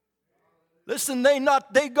 Listen, they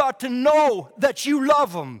got to know that you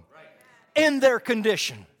love them in their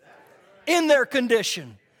condition. In their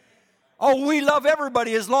condition. Oh, we love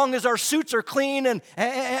everybody as long as our suits are clean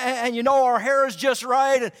and you know our hair is just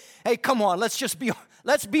right. And hey, come on, let's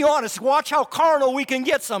be honest. Watch how carnal we can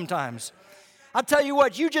get sometimes. I'll tell you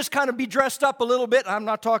what, you just kind of be dressed up a little bit. I'm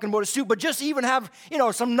not talking about a suit, but just even have,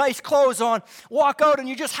 some nice clothes on. Walk out and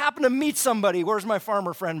you just happen to meet somebody. Where's my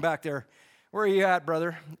farmer friend back there? Where are you at,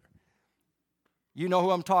 brother? You know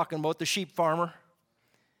who I'm talking about, the sheep farmer.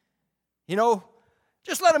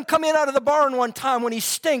 Just let him come in out of the barn one time when he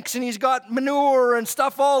stinks and he's got manure and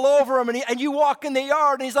stuff all over him, and you walk in the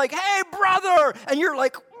yard and he's like, hey, brother, and you're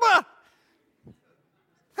like, I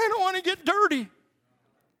don't want to get dirty.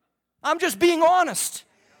 I'm just being honest.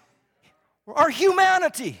 Our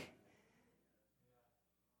humanity.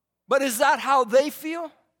 But is that how they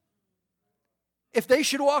feel? If they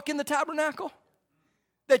should walk in the tabernacle?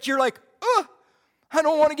 That you're like, I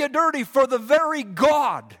don't want to get dirty for the very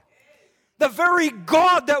God. The very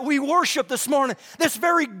God that we worship this morning, this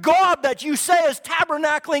very God that you say is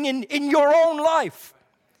tabernacling in your own life,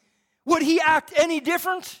 would he act any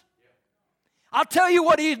different? I'll tell you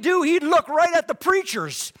what he'd do. He'd look right at the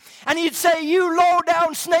preachers and he'd say, you low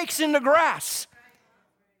down snakes in the grass.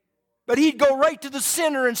 But he'd go right to the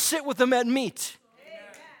sinner and sit with them at meat.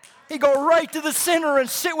 He'd go right to the sinner and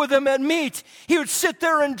sit with him at meat. He would sit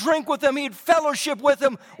there and drink with them. He'd fellowship with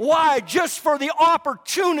them. Why? Just for the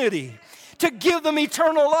opportunity to give them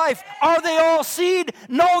eternal life. Are they all seed?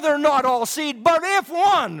 No, they're not all seed. But if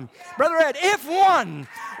one, Brother Ed, if one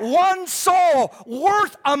soul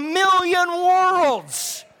worth 1,000,000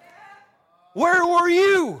 worlds, where were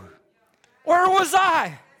you? Where was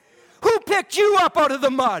I? Who picked you up out of the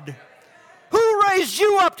mud? Who raised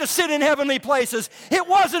you up to sit in heavenly places. It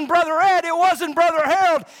wasn't Brother Ed. It wasn't Brother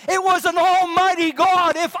Harold. It was an almighty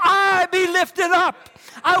God. If I be lifted up,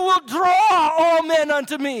 I will draw all men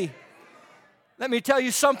unto me. Let me tell you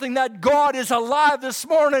something, that God is alive this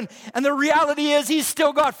morning, and the reality is He's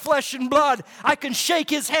still got flesh and blood. I can shake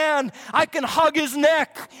His hand. I can hug His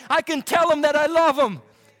neck. I can tell Him that I love Him.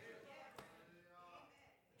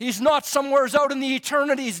 He's not somewhere out in the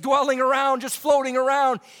eternities dwelling around, just floating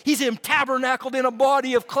around. He's tabernacled in a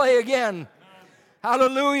body of clay again.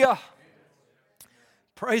 Hallelujah.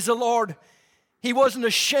 Praise the Lord. He wasn't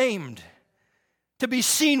ashamed to be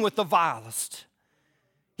seen with the vilest.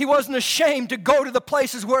 He wasn't ashamed to go to the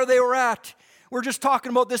places where they were at. We were just talking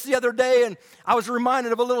about this the other day, and I was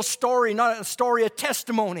reminded of a little story, not a story, a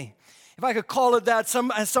testimony. If I could call it that,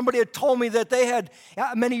 somebody had told me that they had,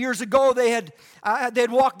 many years ago, they had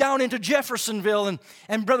walked down into Jeffersonville,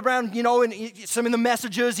 and Brother Brown, you know, in some of the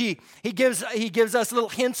messages, he gives us little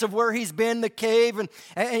hints of where he's been, the cave,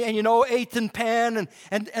 and you know, 8th and Penn,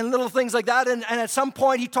 and little things like that, and at some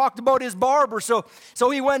point, he talked about his barber, so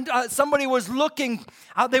he went, somebody was looking,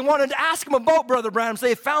 they wanted to ask him about Brother Branham, so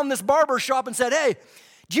they found this barber shop and said, hey,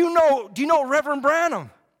 do you know Reverend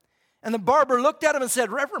Branham? And the barber looked at him and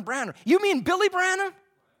said, Reverend Branham, you mean Billy Branham?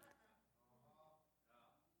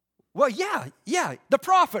 Well, yeah, the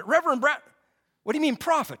prophet, Reverend Branham. What do you mean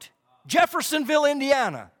prophet? Jeffersonville,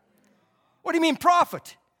 Indiana. What do you mean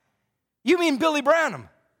prophet? You mean Billy Branham?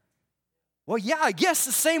 Well, yeah, I guess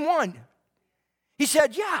the same one. He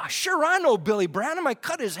said, yeah, sure, I know Billy Branham. I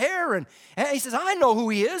cut his hair, and he says, I know who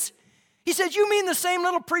he is. He said, you mean the same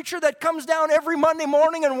little preacher that comes down every Monday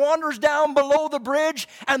morning and wanders down below the bridge,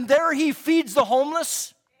 and there he feeds the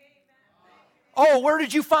homeless? Oh, where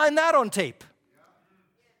did you find that on tape?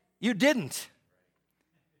 You didn't.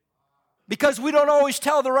 Because we don't always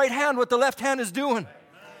tell the right hand what the left hand is doing.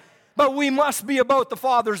 But we must be about the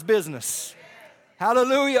Father's business.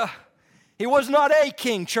 Hallelujah. He was not a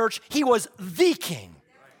king, church. He was the king.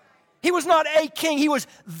 He was not a king, he was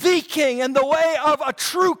the king, and the way of a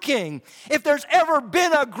true king. If there's ever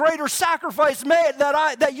been a greater sacrifice made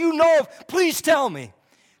that you know of, please tell me.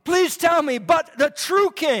 Please tell me. But the true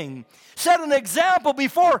king set an example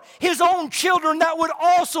before his own children that would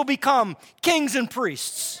also become kings and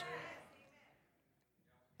priests.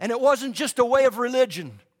 And it wasn't just a way of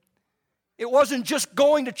religion. It wasn't just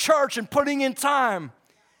going to church and putting in time.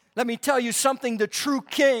 Let me tell you something, the true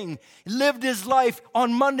king lived his life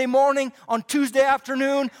on Monday morning, on Tuesday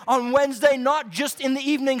afternoon, on Wednesday, not just in the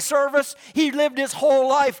evening service. He lived his whole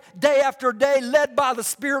life, day after day, led by the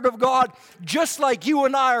Spirit of God, just like you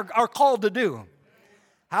and I are called to do.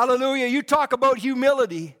 Hallelujah. You talk about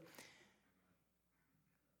humility.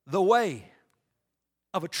 The way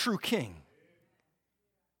of a true king.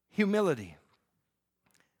 Humility.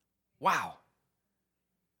 Wow.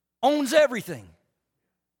 Owns everything.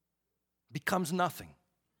 Becomes nothing.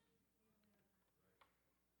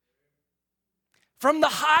 From the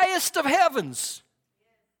highest of heavens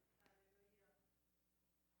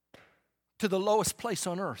to the lowest place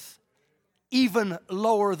on earth, even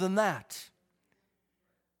lower than that.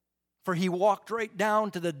 For he walked right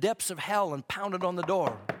down to the depths of hell and pounded on the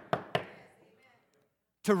door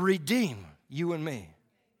to redeem you and me.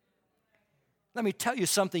 Let me tell you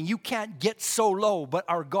something, you can't get so low, but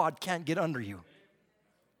our God can't get under you.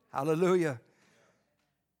 Hallelujah.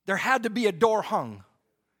 There had to be a door hung.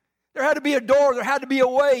 There had to be a door. There had to be a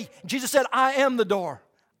way. Jesus said, I am the door.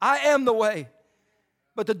 I am the way.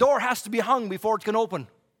 But the door has to be hung before it can open.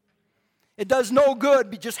 It does no good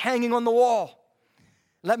be just hanging on the wall.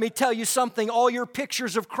 Let me tell you something. All your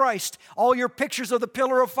pictures of Christ, all your pictures of the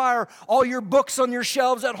pillar of fire, all your books on your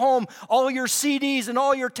shelves at home, all your CDs and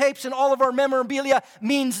all your tapes and all of our memorabilia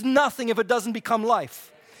means nothing if it doesn't become life.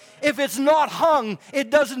 If it's not hung,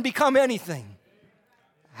 it doesn't become anything.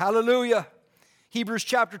 Hallelujah. Hebrews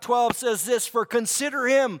chapter 12 says this, for consider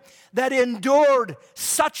him that endured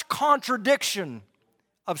such contradiction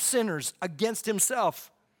of sinners against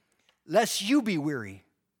himself, lest you be weary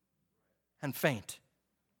and faint.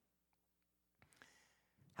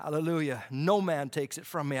 Hallelujah. No man takes it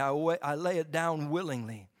from me. I lay it down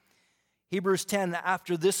willingly. Hebrews 10,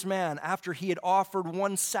 after this man, after he had offered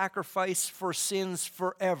one sacrifice for sins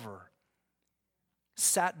forever,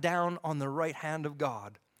 sat down on the right hand of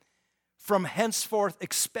God, from henceforth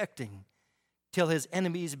expecting till his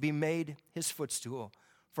enemies be made his footstool.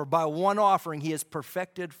 For by one offering he has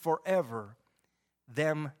perfected forever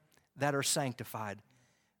them that are sanctified.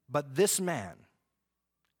 But this man,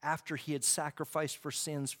 after he had sacrificed for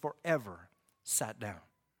sins forever, sat down.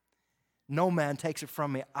 No man takes it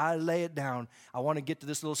from me. I lay it down. I want to get to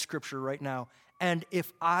this little scripture right now. And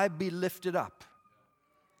if I be lifted up,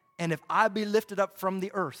 And if I be lifted up from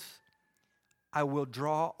the earth, I will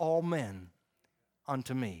draw all men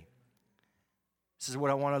unto me. This is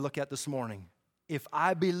what I want to look at this morning. If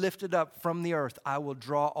I be lifted up from the earth, I will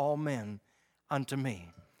draw all men unto me.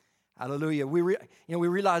 Hallelujah. We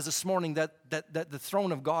realize this morning that the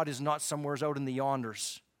throne of God is not somewhere out in the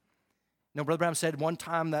yonders. Brother Branham said one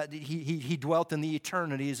time that he dwelt in the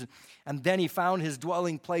eternities, and then he found his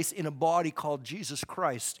dwelling place in a body called Jesus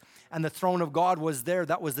Christ. And the throne of God was there.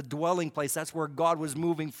 That was the dwelling place. That's where God was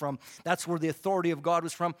moving from. That's where the authority of God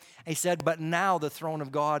was from. And he said, but now the throne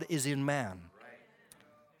of God is in man.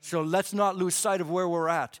 So let's not lose sight of where we're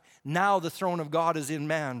at. Now the throne of God is in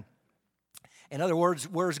man. In other words,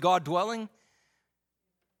 where's God dwelling?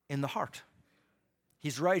 In the heart.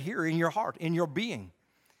 He's right here in your heart, in your being.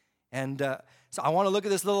 And so I want to look at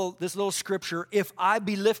this little scripture. If I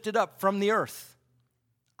be lifted up from the earth,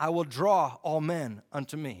 I will draw all men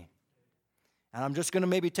unto me. And I'm just going to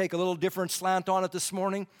maybe take a little different slant on it this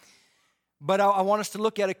morning. But I want us to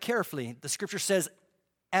look at it carefully. The scripture says,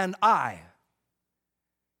 and I.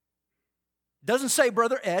 It doesn't say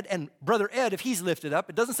Brother Ed, and Brother Ed if he's lifted up.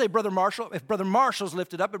 It doesn't say Brother Marshall if Brother Marshall's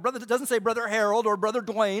lifted up. It doesn't say Brother Harold or Brother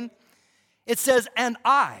Dwayne. It says, and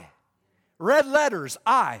I. Red letters,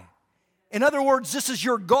 I. In other words, this is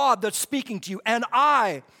your God that's speaking to you. And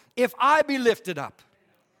I, if I be lifted up.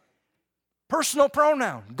 Personal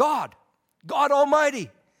pronoun, God. God Almighty.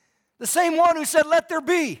 The same one who said, let there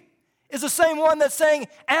be, is the same one that's saying,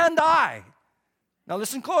 and I. Now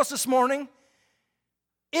listen close this morning.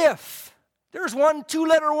 If, there's one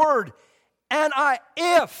 2-letter word, and I,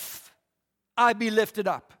 if I be lifted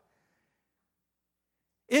up.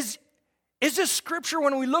 Is this scripture,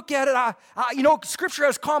 when we look at it, scripture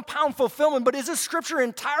has compound fulfillment, but is this scripture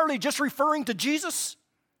entirely just referring to Jesus?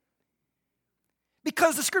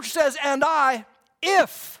 Because the scripture says, and I,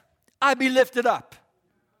 if I be lifted up.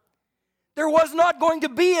 There was not going to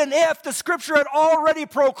be an if. The scripture had already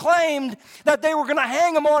proclaimed that they were going to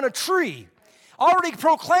hang him on a tree. Already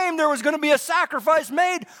proclaimed there was going to be a sacrifice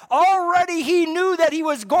made. Already he knew that he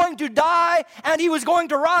was going to die and he was going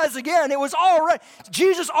to rise again. It was already,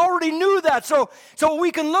 Jesus already knew that. So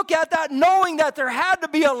we can look at that knowing that there had to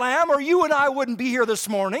be a lamb or you and I wouldn't be here this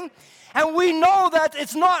morning. And we know that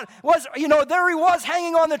there he was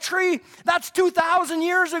hanging on the tree. That's 2,000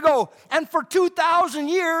 years ago. And for 2,000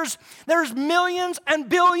 years, there's millions and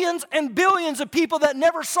billions and billions of people that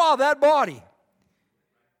never saw that body.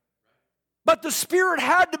 But the spirit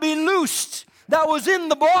had to be loosed that was in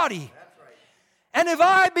the body. And if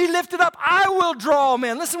I be lifted up, I will draw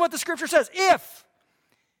men. Listen what the scripture says. If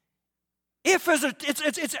is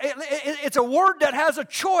it's a word that has a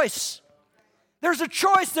choice. There's a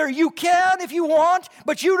choice there. You can if you want,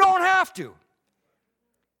 but you don't have to.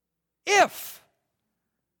 If.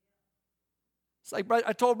 It's like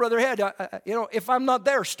I told Brother Head, if I'm not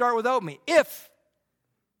there, start without me. If.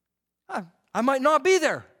 I might not be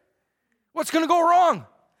there. What's going to go wrong?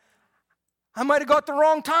 I might have got the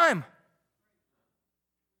wrong time.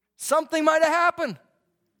 Something might have happened.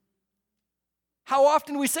 How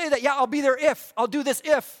often we say that? Yeah, I'll be there if. I'll do this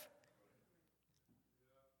if.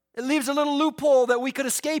 It leaves a little loophole that we could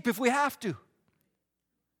escape if we have to.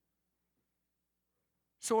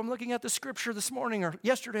 So I'm looking at the scripture this morning or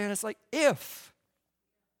yesterday, and it's like, if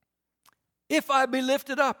I be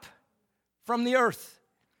lifted up from the earth,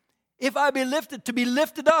 if I be lifted, to be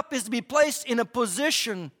lifted up is to be placed in a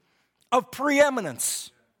position of preeminence.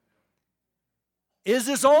 Is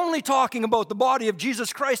this only talking about the body of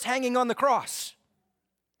Jesus Christ hanging on the cross?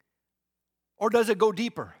 Or does it go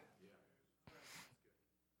deeper?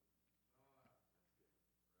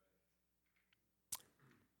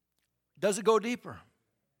 Does it go deeper?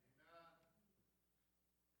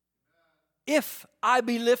 If I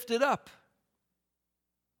be lifted up.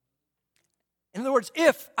 In other words,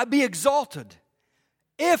 if I be exalted.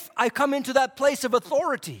 If I come into that place of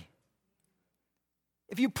authority.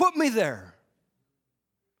 If you put me there.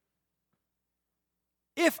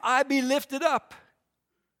 If I be lifted up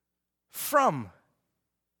from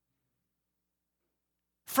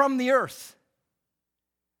the earth.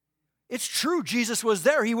 It's true Jesus was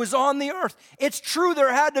there. He was on the earth. It's true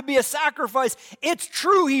there had to be a sacrifice. It's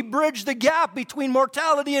true he bridged the gap between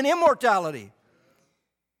mortality and immortality.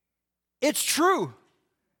 It's true.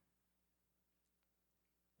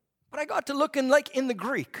 But I got to look in the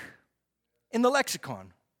Greek, in the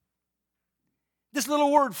lexicon. This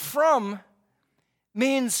little word from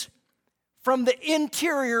means from the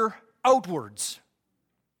interior outwards.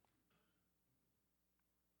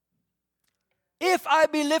 If I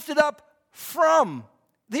be lifted up from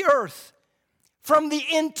the earth, from the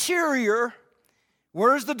interior,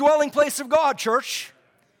 where's the dwelling place of God, church?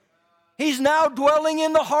 He's now dwelling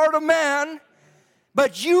in the heart of man,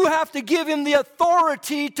 but you have to give him the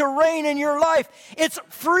authority to reign in your life. It's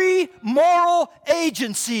free moral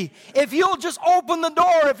agency. If you'll just open the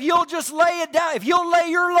door, if you'll just lay it down, if you'll lay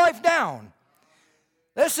your life down.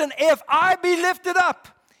 Listen, if I be lifted up,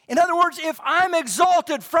 in other words, if I'm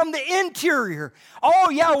exalted from the interior, oh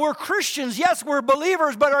yeah, we're Christians, yes, we're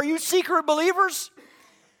believers, but are you secret believers?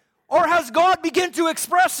 Or has God begun to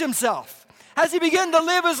express himself? Has he begun to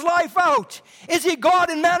live his life out? Is he God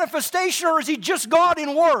in manifestation, or is he just God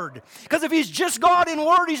in word? Because if he's just God in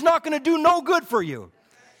word, he's not going to do no good for you.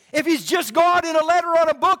 If he's just God in a letter on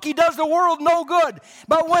a book, he does the world no good.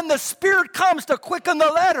 But when the Spirit comes to quicken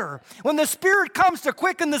the letter, when the Spirit comes to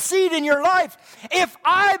quicken the seed in your life, if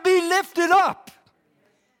I be lifted up,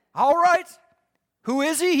 all right, who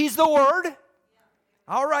is he? He's the Word.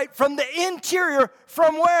 All right, from the interior,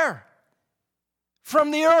 from where?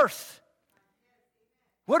 From the earth.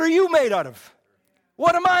 What are you made out of?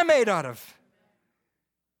 What am I made out of?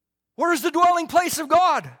 Where's the dwelling place of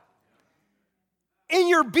God? In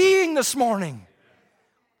your being this morning.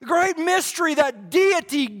 The great mystery that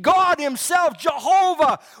deity, God himself,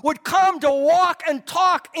 Jehovah, would come to walk and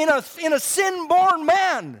talk in a sin-born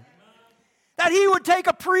man. That he would take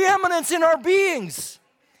a preeminence in our beings.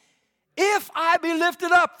 If I be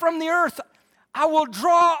lifted up from the earth, I will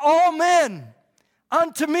draw all men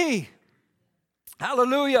unto me.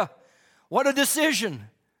 Hallelujah. What a decision.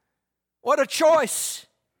 What a choice.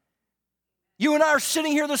 You and I are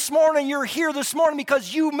sitting here this morning. You're here this morning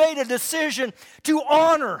because you made a decision to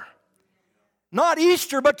honor, not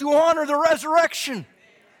Easter, but to honor the resurrection.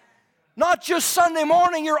 Not just Sunday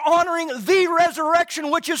morning, you're honoring the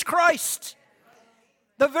resurrection, which is Christ.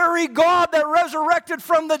 The very God that resurrected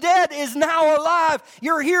from the dead is now alive.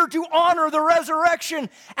 You're here to honor the resurrection,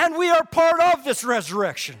 and we are part of this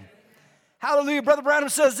resurrection. Hallelujah. Brother Branham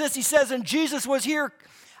says this. He says, and Jesus was here,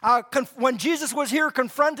 when Jesus was here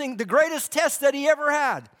confronting the greatest test that he ever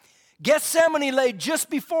had, Gethsemane lay just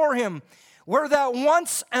before him, where that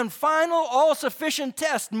once and final all-sufficient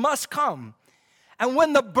test must come. And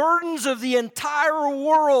when the burdens of the entire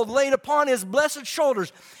world laid upon his blessed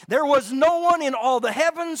shoulders, there was no one in all the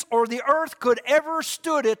heavens or the earth could ever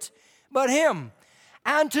stood it but him.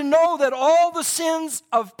 And to know that all the sins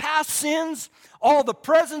of past sins, all the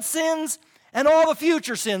present sins, and all the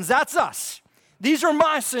future sins, that's us. These are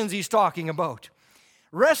my sins he's talking about.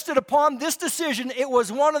 Rested upon this decision, it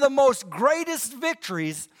was one of the most greatest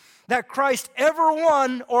victories that Christ ever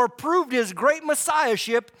won or proved his great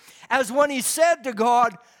messiahship, as when he said to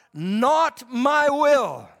God, not my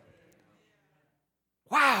will.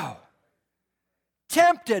 Wow.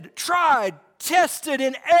 Tempted, tried, tested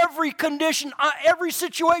in every condition, every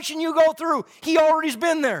situation you go through, he already's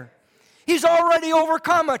been there. He's already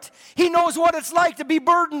overcome it. He knows what it's like to be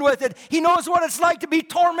burdened with it. He knows what it's like to be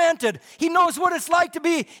tormented. He knows what it's like to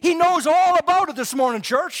be, he knows all about it this morning,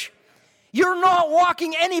 church. You're not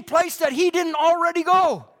walking any place that he didn't already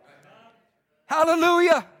go.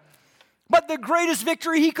 Hallelujah. But the greatest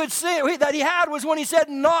victory he could say that he had was when he said,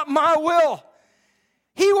 not my will.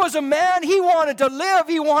 He was a man, he wanted to live,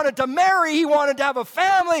 he wanted to marry, he wanted to have a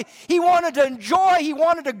family, he wanted to enjoy, he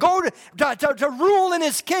wanted to go to rule in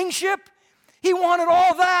his kingship. He wanted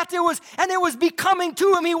all that. It was becoming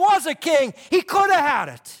to him. He was a king. He could have had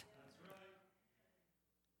it.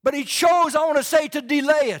 But he chose, I want to say, to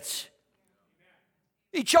delay it.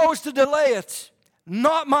 He chose to delay it.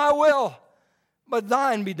 Not my will, but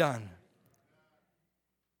thine be done.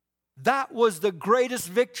 That was the greatest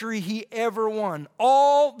victory he ever won.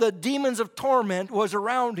 All the demons of torment was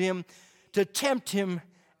around him to tempt him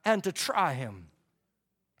and to try him.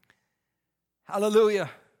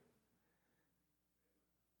 Hallelujah.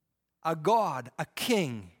 A God, a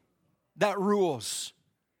king that rules.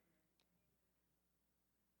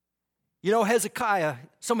 You know, Hezekiah,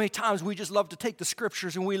 so many times we just love to take the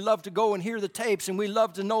scriptures and we love to go and hear the tapes and we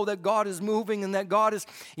love to know that God is moving and that God is,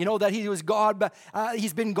 you know, that he was God, but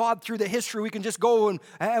he's been God through the history. We can just go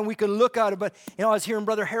and we can look at it. But, you know, I was hearing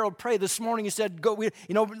Brother Harold pray this morning. He said, "Go,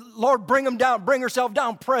 Lord, bring him down, bring herself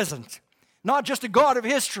down present. Not just a God of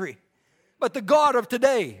history, but the God of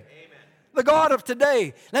today." Amen. The God of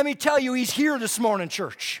today. Let me tell you, he's here this morning,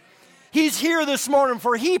 church. He's here this morning,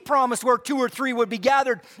 for he promised where 2 or 3 would be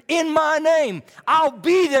gathered in my name. I'll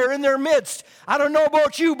be there in their midst. I don't know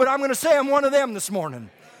about you, but I'm going to say I'm one of them this morning.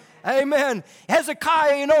 Amen.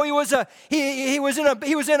 Hezekiah, you know, he was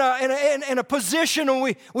in a position,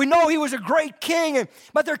 and we know he was a great king.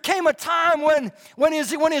 But there came a time when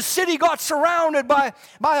his city got surrounded by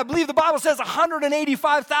I believe the Bible says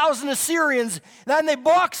 185,000 Assyrians. Then they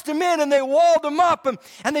boxed him in and they walled him up, and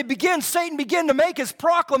Satan began to make his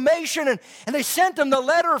proclamation, and they sent him the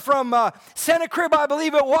letter from Sennacherib, I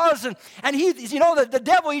believe it was, and he, you know, the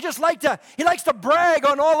devil, he likes to brag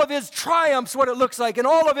on all of his triumphs, what it looks like, and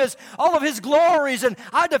all of his glories, and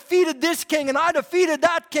I defeated this king, and I defeated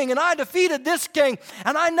that king, and I defeated this king,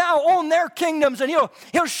 and I now own their kingdoms, and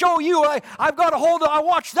he'll show you, I've got a hold of, I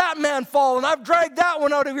watched that man fall, and I've dragged that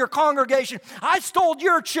one out of your congregation. I stole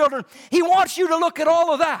your children. He wants you to look at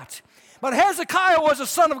all of that. But Hezekiah was a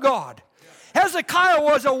son of God. Hezekiah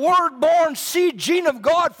was a word-born seed gene of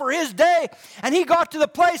God for his day, and he got to the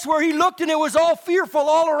place where he looked and it was all fearful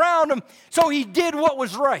all around him, so he did what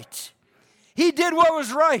was right. He did what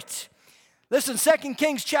was right. Listen, 2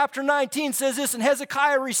 Kings chapter 19 says this, and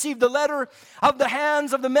Hezekiah received the letter of the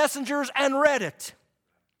hands of the messengers and read it.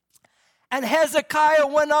 And Hezekiah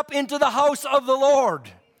went up into the house of the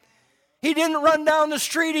Lord. He didn't run down the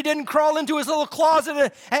street. He didn't crawl into his little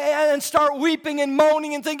closet and start weeping and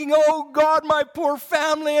moaning and thinking, oh God, my poor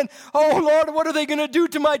family, and oh Lord, what are they going to do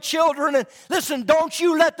to my children? And listen, don't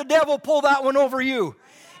you let the devil pull that one over you.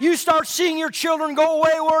 You start seeing your children go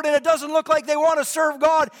wayward and it doesn't look like they want to serve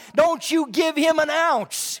God. Don't you give him an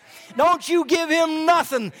ounce. Don't you give him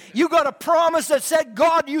nothing. You got a promise that said,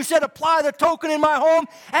 God, you said, apply the token in my home,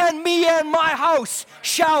 and me and my house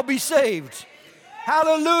shall be saved.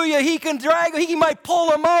 Hallelujah. He might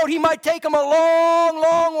pull them out. He might take them a long,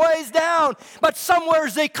 long ways down. But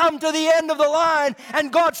somewheres they come to the end of the line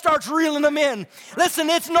and God starts reeling them in. Listen,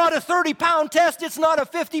 it's not a 30-pound test. It's not a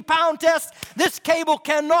 50-pound test. This cable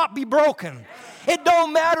cannot be broken. It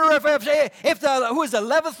don't matter if the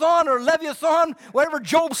Leviathan or Leviathan, whatever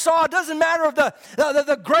Job saw, it doesn't matter if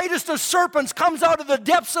the greatest of serpents comes out of the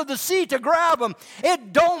depths of the sea to grab them.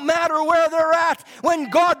 It don't matter where they're at. When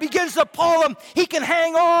God begins to pull them, he can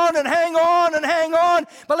hang on and hang on and hang on.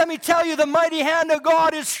 But let me tell you, the mighty hand of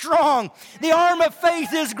God is strong. The arm of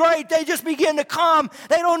faith is great. They just begin to come.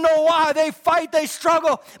 They don't know why. They fight, they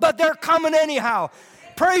struggle, but they're coming anyhow.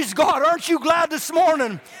 Praise God. Aren't you glad this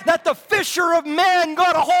morning that the fisher of men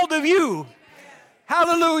got a hold of you?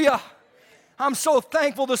 Hallelujah. I'm so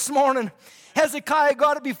thankful this morning. Hezekiah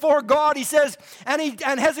got it before God. He says, and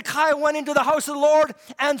Hezekiah went into the house of the Lord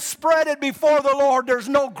and spread it before the Lord. There's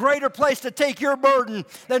no greater place to take your burden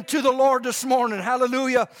than to the Lord this morning.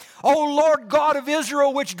 Hallelujah. O Lord God of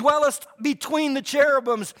Israel, which dwellest between the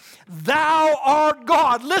cherubims, thou art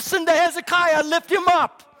God. Listen to Hezekiah. Lift him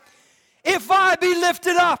up. If I be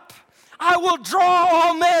lifted up, I will draw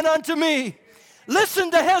all men unto me.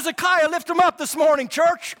 Listen to Hezekiah. Lift him up this morning,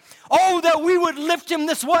 church. Oh, that we would lift him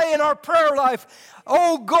this way in our prayer life.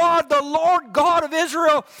 O God, the Lord God of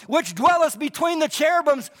Israel, which dwellest between the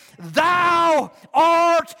cherubims, thou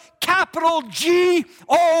art capital G-O-D,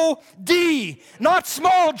 not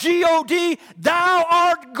small G-O-D. Thou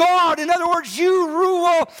art God. In other words, you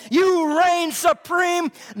rule, you reign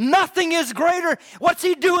supreme. Nothing is greater. What's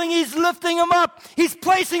he doing? He's lifting him up. He's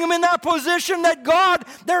placing him in that position that God,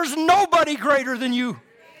 there's nobody greater than you.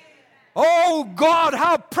 Oh God,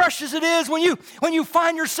 how precious it is when you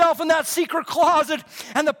find yourself in that secret closet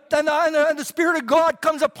and the Spirit of God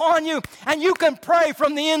comes upon you and you can pray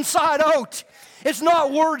from the inside out. It's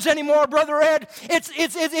not words anymore, Brother Ed.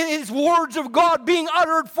 It's words of God being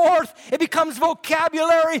uttered forth. It becomes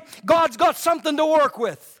vocabulary. God's got something to work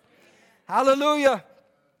with. Hallelujah.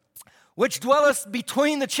 Which dwellest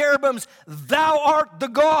between the cherubims, thou art the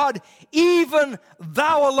God, even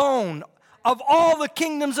thou alone. Of all the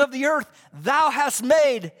kingdoms of the earth, thou hast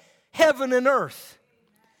made heaven and earth.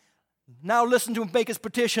 Now listen to him make his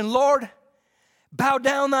petition. Lord, bow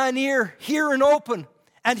down thine ear, hear and open,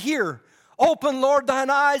 and hear. Open, Lord, thine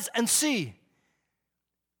eyes and see.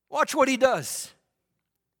 Watch what he does.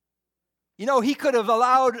 You know, he could have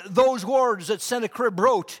allowed those words that Sennacherib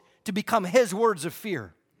wrote to become his words of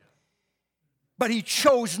fear. But he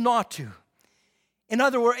chose not to. In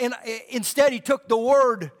other words, instead he took the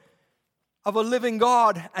word of a living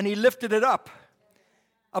God, and he lifted it up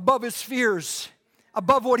above his fears,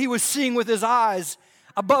 above what he was seeing with his eyes,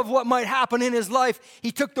 above what might happen in his life.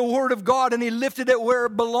 He took the word of God and he lifted it where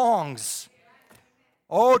it belongs.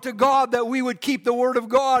 Oh, to God that we would keep the word of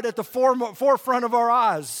God at the forefront of our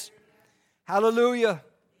eyes. Hallelujah.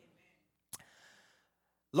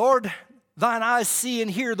 Lord, thine eyes see and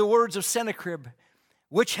hear the words of Sennacherib,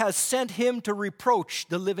 which has sent him to reproach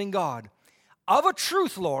the living God. Of a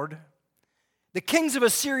truth, Lord, The kings of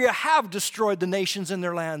Assyria have destroyed the nations in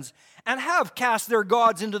their lands and have cast their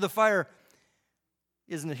gods into the fire.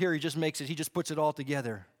 Isn't it here? He just puts it all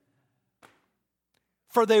together.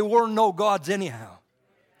 For they were no gods anyhow.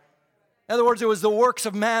 In other words, it was the works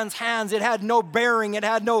of man's hands. It had no bearing.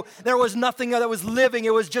 There was nothing that was living.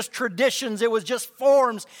 It was just traditions. It was just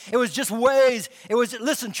forms. It was just ways.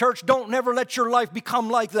 Listen, church, don't never let your life become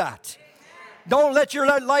like that. Don't let your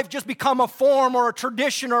life just become a form or a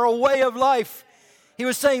tradition or a way of life. He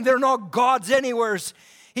was saying they're not gods anywhere.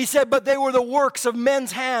 He said, but they were the works of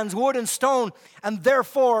men's hands, wood and stone, and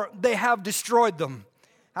therefore they have destroyed them.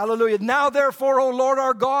 Hallelujah. Now therefore, O Lord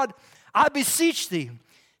our God, I beseech thee,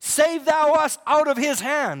 save thou us out of his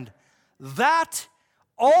hand, that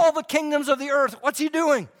all the kingdoms of the earth, what's he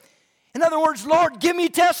doing? In other words, Lord, give me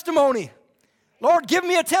testimony. Lord, give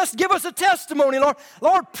us a testimony, Lord.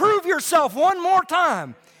 Lord, prove yourself one more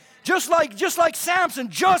time. Just like Samson,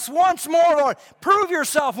 just once more, Lord. Prove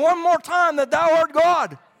yourself one more time that thou art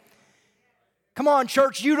God. Come on,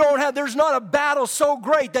 church, there's not a battle so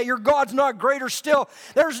great that your God's not greater still.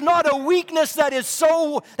 There's not a weakness that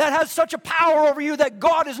has such a power over you that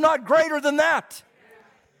God is not greater than that.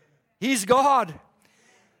 He's God.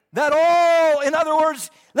 In other words,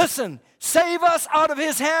 listen, save us out of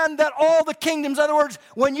his hand that all the kingdoms, in other words,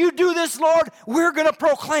 when you do this, Lord, we're going to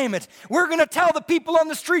proclaim it. We're going to tell the people on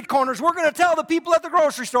the street corners. We're going to tell the people at the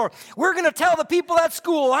grocery store. We're going to tell the people at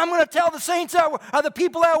school. I'm going to tell the saints, the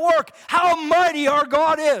people at work, how mighty our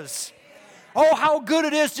God is. Oh, how good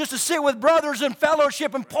it is just to sit with brothers and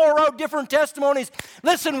fellowship and pour out different testimonies.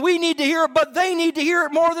 Listen, we need to hear it, but they need to hear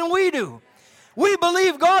it more than we do. We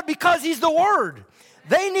believe God because he's the Word.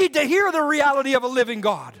 They need to hear the reality of a living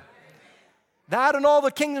God. That and all the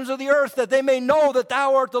kingdoms of the earth, that they may know that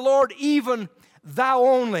thou art the Lord, even thou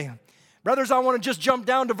only. Brothers, I want to just jump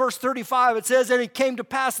down to verse 35. It says, and it came to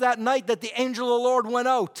pass that night that the angel of the Lord went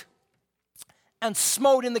out and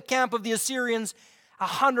smote in the camp of the Assyrians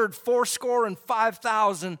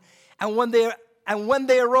 185,000. And when they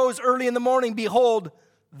arose early in the morning, behold,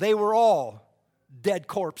 they were all dead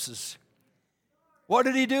corpses. What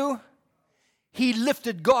did he do? He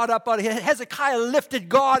lifted God up out of Hezekiah lifted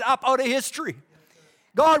God up out of history.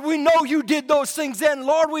 God, we know you did those things then.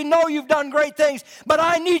 Lord, we know you've done great things, but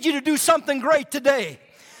I need you to do something great today.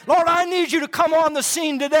 Lord, I need you to come on the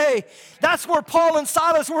scene today. That's where Paul and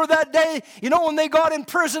Silas were that day. You know, when they got in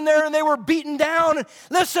prison there and they were beaten down.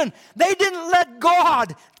 Listen, they didn't let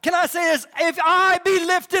God. Can I say this? If I be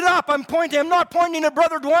lifted up, I'm not pointing to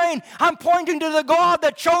Brother Dwayne. I'm pointing to the God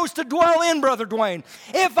that chose to dwell in Brother Dwayne.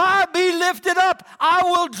 If I be lifted up, I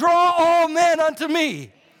will draw all men unto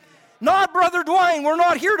me. Not Brother Dwayne. We're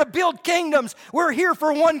not here to build kingdoms. We're here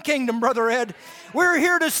for one kingdom, Brother Ed. We're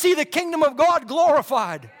here to see the kingdom of God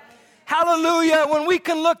glorified. Hallelujah. When we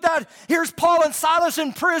can look at, here's Paul and Silas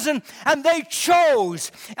in prison, and they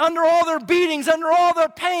chose, under all their beatings, under all their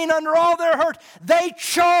pain, under all their hurt, they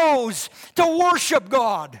chose to worship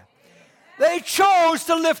God. They chose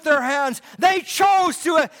to lift their hands. They chose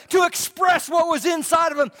to express what was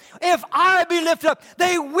inside of them. If I be lifted up,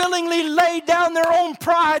 they willingly laid down their own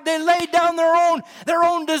pride. They laid down their own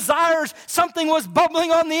desires. Something was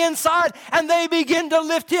bubbling on the inside, and they begin to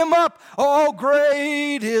lift him up. Oh,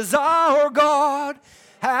 great is our God.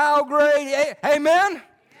 How great. Amen?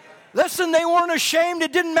 Listen, they weren't ashamed.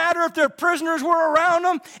 It didn't matter if their prisoners were around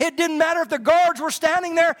them. It didn't matter if the guards were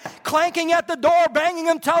standing there clanking at the door, banging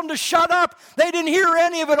them, telling them to shut up. They didn't hear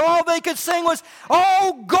any of it. All they could sing was,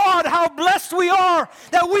 oh God, how blessed we are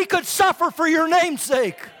that we could suffer for your name's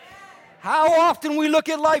sake. How often we look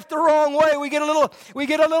at life the wrong way. We get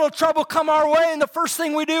a little trouble come our way, and the first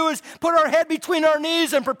thing we do is put our head between our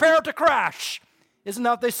knees and prepare to crash. Isn't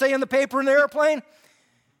that what they say in the paper in the airplane?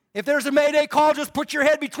 If there's a mayday call, just put your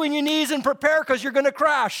head between your knees and prepare because you're going to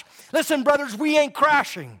crash. Listen, brothers, we ain't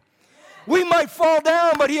crashing. We might fall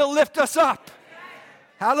down, but he'll lift us up.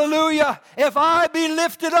 Hallelujah. If I be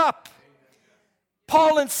lifted up.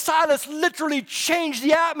 Paul and Silas literally changed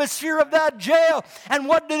the atmosphere of that jail. And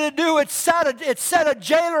what did it do? It set a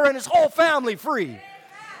jailer and his whole family free.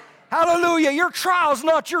 Hallelujah. Your trial's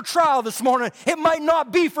not your trial this morning. It might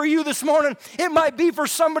not be for you this morning. It might be for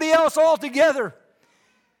somebody else altogether.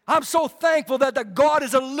 I'm so thankful that God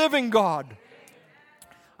is a living God.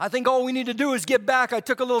 I think all we need to do is get back. I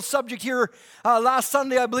took a little subject here last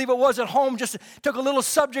Sunday, I believe it was, at home. Just took a little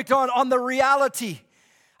subject on the reality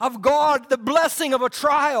of God, the blessing of a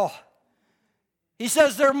trial. He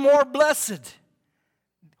says they're more blessed.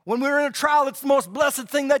 When we're in a trial, it's the most blessed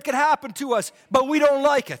thing that could happen to us, but we don't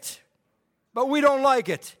like it. You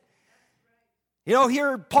know,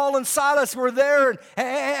 here Paul and Silas were there,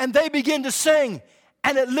 and they begin to sing.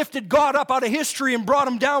 and it lifted God up out of history and brought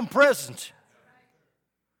him down present.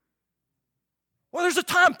 Well, there's a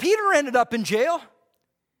time Peter ended up in jail.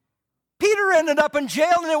 Peter ended up in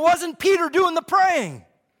jail, and it wasn't Peter doing the praying.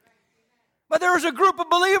 But there was a group of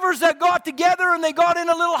believers that got together, and they got in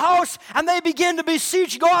a little house, and they began to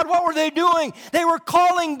beseech God. What were they doing? They were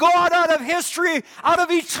calling God out of history, out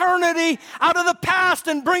of eternity, out of the past,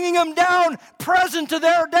 and bringing him down present to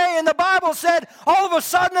their day. And the Bible said, all of a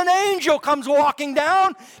sudden an angel comes walking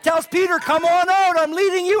down, tells Peter, come on out, I'm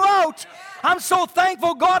leading you out. I'm so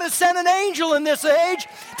thankful God has sent an angel in this age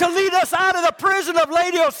to lead us out of the prison of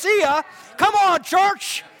Laodicea. Come on,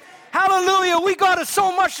 church. Hallelujah. We got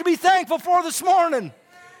so much to be thankful for this morning.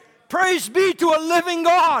 Praise be to a living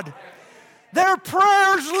God. Their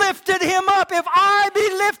prayers lifted him up. If I be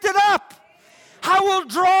lifted up, I will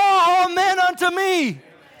draw all men unto me.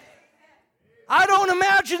 I don't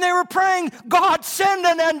imagine they were praying, God, send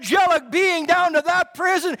an angelic being down to that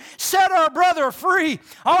prison, set our brother free.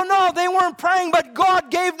 Oh no, they weren't praying, but God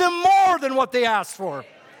gave them more than what they asked for.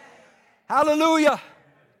 Hallelujah.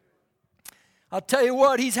 I'll tell you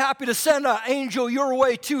what, he's happy to send an angel your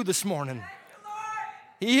way too this morning.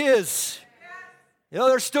 He is. You know,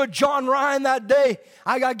 there stood John Ryan that day.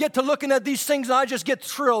 I get to looking at these things and I just get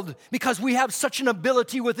thrilled because we have such an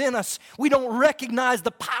ability within us. We don't recognize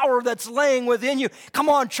the power that's laying within you. Come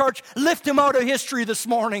on, church, lift him out of history this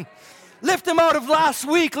morning. Lift him out of last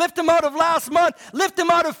week. Lift him out of last month. Lift him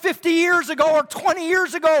out of 50 years ago or 20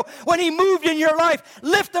 years ago when he moved in your life.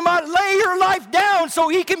 Lift him out. Lay your life down so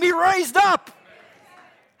he can be raised up.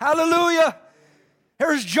 Hallelujah.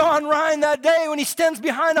 There's John Ryan that day when he stands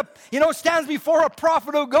before a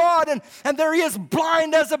prophet of God, and there he is,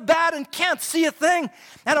 blind as a bat and can't see a thing.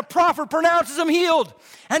 And a prophet pronounces him healed.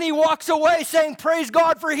 And he walks away saying, praise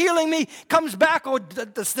God for healing me. Comes back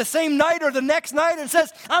the same night or the next night and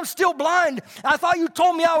says, I'm still blind. I thought you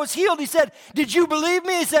told me I was healed. He said, did you believe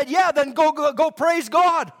me? He said, yeah, then go praise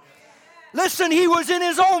God. Listen, he was in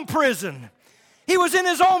his own prison. He was in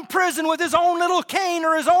his own prison with his own little cane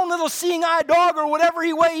or his own little seeing-eye dog or whatever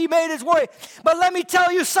way he made his way. But let me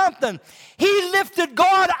tell you something. He lifted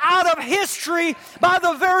God out of history by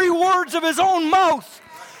the very words of his own mouth.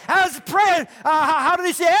 As prayer, how did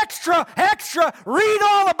he say? Extra, read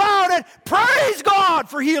all about it. Praise God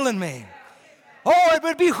for healing me. Oh, it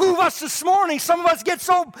would behoove us this morning. Some of us get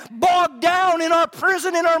so bogged down in our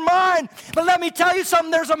prison, in our mind. But let me tell you something.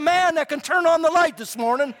 There's a man that can turn on the light this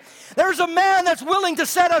morning. There's a man that's willing to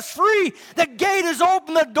set us free. The gate is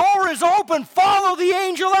open. The door is open. Follow the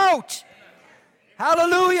angel out.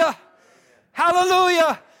 Hallelujah.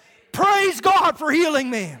 Hallelujah. Praise God for healing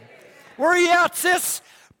me. Where are you at, sis?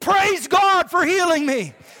 Praise God for healing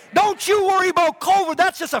me. Don't you worry about COVID.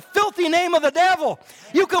 That's just a filthy name of the devil.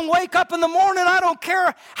 You can wake up in the morning. I don't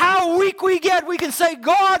care how weak we get. We can say,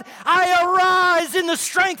 God, I arise in the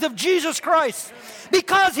strength of Jesus Christ.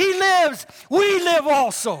 Because he lives, we live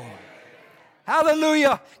also.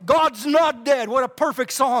 Hallelujah. God's not dead. What a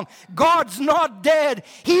perfect song. God's not dead.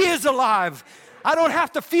 He is alive. I don't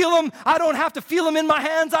have to feel him. I don't have to feel him in my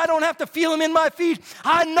hands. I don't have to feel him in my feet.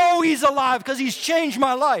 I know he's alive because he's changed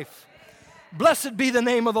my life. Blessed be the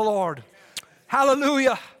name of the Lord.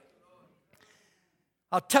 Hallelujah.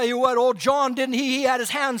 I'll tell you what, old John, didn't he? He had his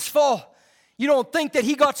hands full. You don't think that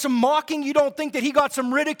he got some mocking? You don't think that he got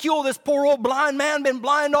some ridicule? This poor old blind man, been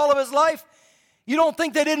blind all of his life? You don't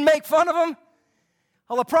think they didn't make fun of him?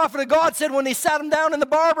 Well, the prophet of God said when they sat him down in the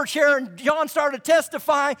barber chair and John started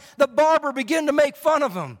testifying, the barber began to make fun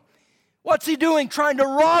of him. What's he doing? Trying to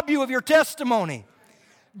rob you of your testimony.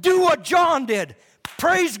 Do what John did.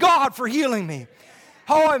 Praise God for healing me.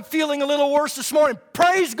 Oh, I'm feeling a little worse this morning.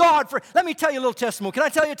 Praise God for... Let me tell you a little testimony. Can I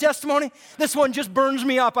tell you a testimony? This one just burns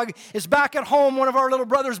me up. It's back at home. One of our little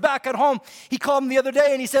brothers back at home. He called me the other day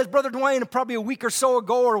and he says, Brother Dwayne, probably a week or so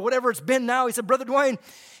ago or whatever it's been now, he said, Brother Dwayne,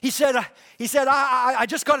 he said, I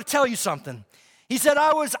just got to tell you something. He said,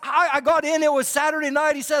 I got in, it was Saturday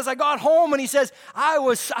night. He says, I got home and he says, I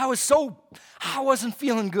wasn't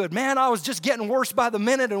feeling good, man. I was just getting worse by the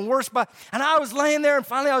minute and and I was laying there and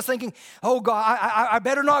finally I was thinking, oh God, I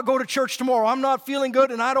better not go to church tomorrow. I'm not feeling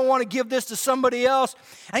good and I don't want to give this to somebody else.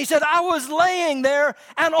 And he said, I was laying there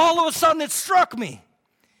and all of a sudden it struck me.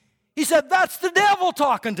 He said, that's the devil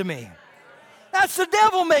talking to me. That's the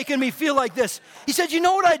devil making me feel like this. He said, you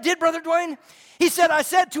know what I did, Brother Dwayne? He said, I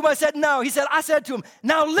said to him,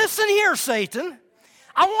 now listen here, Satan.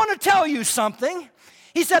 I want to tell you something.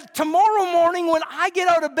 He said, tomorrow morning when I get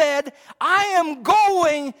out of bed, I am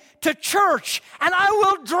going to church and I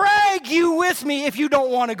will drag you with me if you don't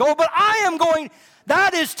want to go, but I am going.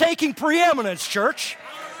 That is taking preeminence, church.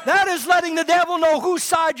 That is letting the devil know whose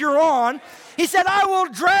side you're on. He said, I will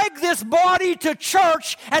drag this body to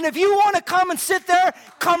church, and if you want to come and sit there,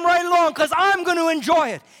 come right along, because I'm going to enjoy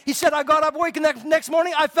it. He said, I got up waking next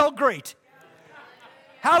morning, I felt great.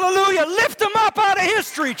 Hallelujah. Lift him up out of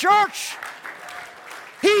history, church.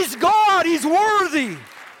 He's God. He's worthy.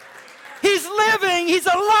 He's living. He's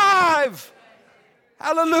alive.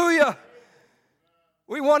 Hallelujah.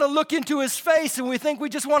 We want to look into his face, and we think we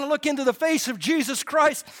just want to look into the face of Jesus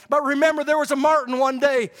Christ. But remember, there was a Martin one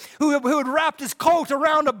day who had wrapped his coat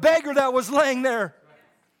around a beggar that was laying there.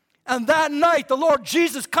 And that night, the Lord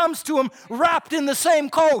Jesus comes to him wrapped in the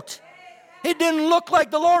same coat. He didn't look like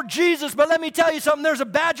the Lord Jesus, but let me tell you something. There's a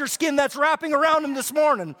badger skin that's wrapping around him this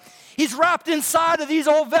morning. He's wrapped inside of these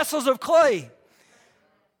old vessels of clay.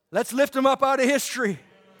 Let's lift him up out of history.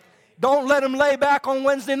 Don't let him lay back on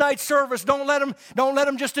Wednesday night service. Don't let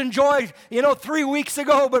him just enjoy, 3 weeks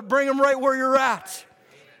ago, but bring him right where you're at.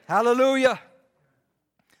 Hallelujah.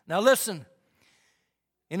 Now listen,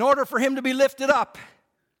 in order for him to be lifted up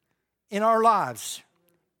in our lives,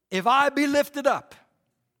 if I be lifted up,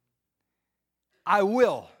 I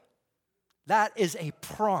will. That is a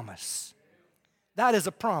promise. That is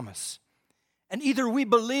a promise. And either we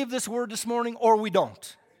believe this word this morning or we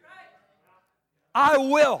don't. I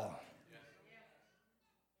will.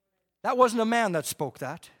 That wasn't a man that spoke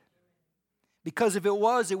that. Because if it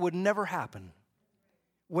was, it would never happen.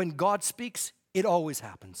 When God speaks, it always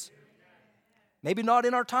happens. Maybe not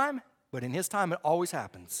in our time, but in his time it always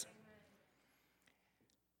happens.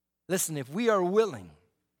 Listen, if we are willing,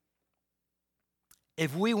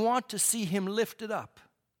 if we want to see him lifted up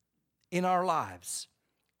in our lives,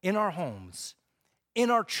 in our homes, in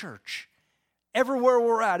our church, everywhere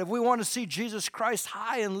we're at, if we want to see Jesus Christ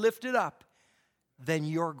high and lifted up, then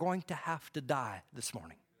you're going to have to die this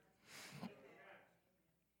morning.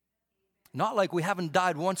 Not like we haven't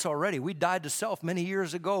died once already. We died to self many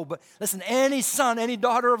years ago. But listen, any son, any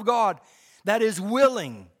daughter of God that is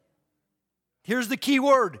willing, here's the key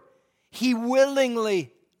word, he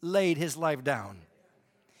willingly laid his life down.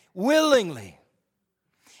 Willingly.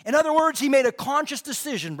 In other words, he made a conscious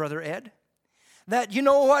decision, Brother Ed, that, you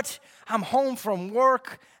know what, I'm home from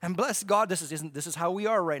work, and bless God, this is how we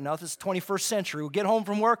are right now. This is 21st century. We get home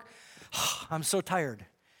from work, I'm so tired.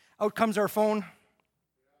 Out comes our phone.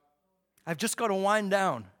 I've just got to wind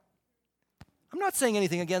down. I'm not saying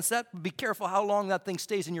anything against that, but be careful how long that thing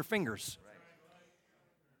stays in your fingers.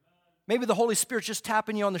 Maybe the Holy Spirit's just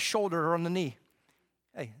tapping you on the shoulder or on the knee.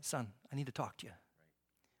 Hey, son, I need to talk to you.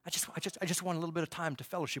 I just want a little bit of time to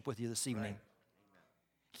fellowship with you this evening. Right.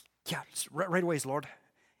 Yeah, right away, Lord.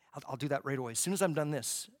 I'll do that right away. As soon as I'm done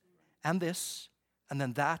this, and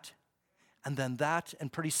then that,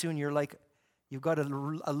 and pretty soon you're like, you've got a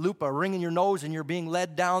loop, a ring in your nose, and you're being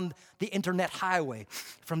led down the internet highway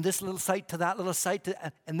from this little site to that little site,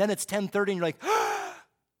 and then it's 10:30, and you're like,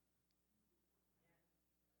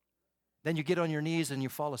 then you get on your knees and you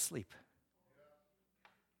fall asleep.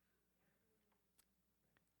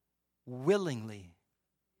 Willingly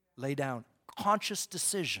lay down, conscious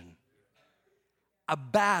decision, a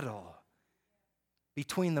battle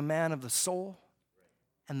between the man of the soul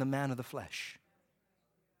and the man of the flesh.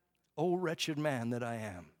 Oh, wretched man that I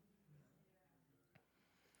am.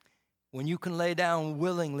 When you can lay down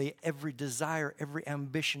willingly every desire, every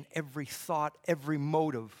ambition, every thought, every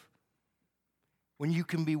motive, when you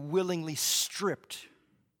can be willingly stripped,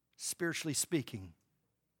 spiritually speaking,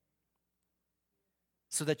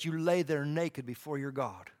 so that you lay there naked before your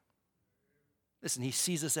God. Listen, he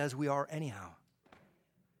sees us as we are anyhow.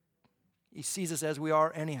 He sees us as we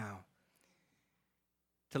are anyhow.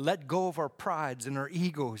 To let go of our prides and our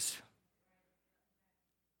egos.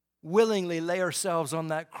 Willingly lay ourselves on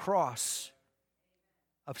that cross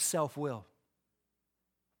of self-will.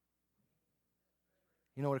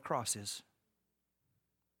 You know what a cross is?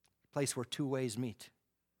 A place where two ways meet.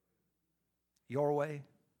 Your way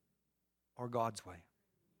or God's way.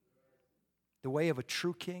 The way of a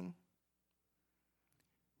true king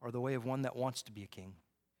or the way of one that wants to be a king.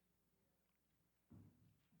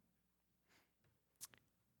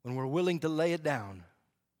 When we're willing to lay it down,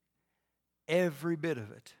 every bit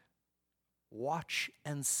of it, watch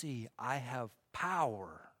and see. I have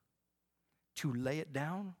power to lay it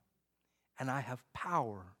down, and I have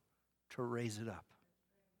power to raise it up.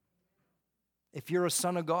 If you're a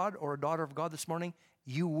son of God or a daughter of God this morning,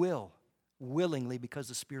 you will willingly, because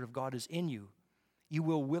the Spirit of God is in you, you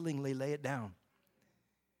will willingly lay it down.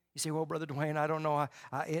 You say, well, Brother Dwayne, I don't know.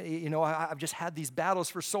 I've just had these battles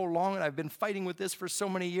for so long, and I've been fighting with this for so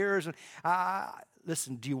many years. And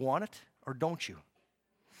listen, do you want it or don't you?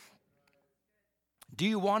 Do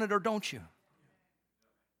you want it or don't you?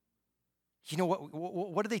 You know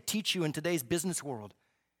what do they teach you in today's business world?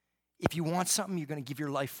 If you want something, you're going to give your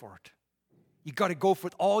life for it. You got to go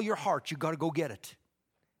with all your heart. You got to go get it.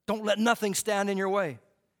 Don't let nothing stand in your way.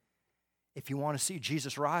 If you want to see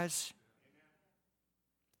Jesus rise,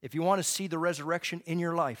 if you want to see the resurrection in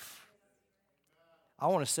your life, I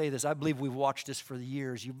want to say this. I believe we've watched this for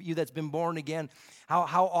years. You that's been born again,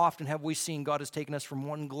 how often have we seen God has taken us from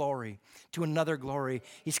one glory to another glory?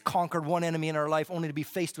 He's conquered one enemy in our life only to be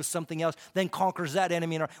faced with something else, then conquers that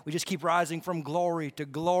enemy. We just keep rising from glory to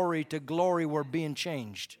glory to glory. We're being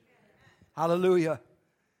changed. Hallelujah.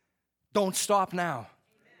 Don't stop now.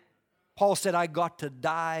 Paul said, I got to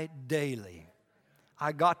die daily.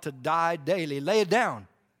 I got to die daily. Lay it down.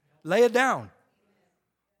 Lay it down.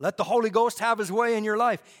 Let the Holy Ghost have His way in your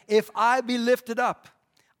life. If I be lifted up,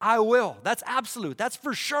 I will. That's absolute. That's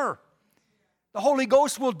for sure. The Holy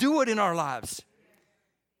Ghost will do it in our lives.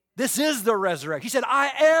 This is the resurrection. He said,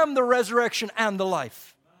 I am the resurrection and the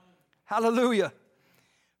life. Hallelujah.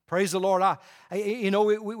 Praise the Lord.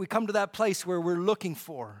 We come to that place where we're looking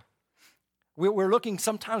for.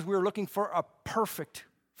 Sometimes we're looking for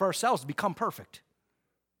for ourselves to become perfect.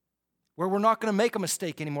 Where we're not going to make a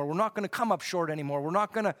mistake anymore. We're not going to come up short anymore. We're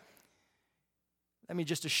not going to. Let me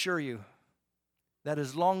just assure you that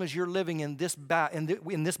as long as you're living in this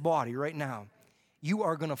body right now, you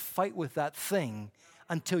are going to fight with that thing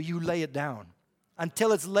until you lay it down.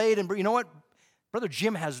 Until it's laid and you know what? Brother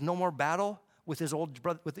Jim has no more battle with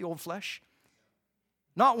the old flesh.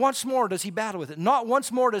 Not once more does he battle with it. Not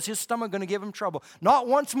once more does his stomach going to give him trouble. Not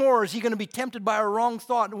once more is he going to be tempted by a wrong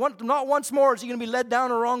thought. Not once more is he going to be led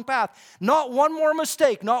down a wrong path. Not one more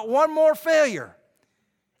mistake. Not one more failure.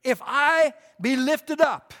 If I be lifted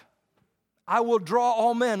up, I will draw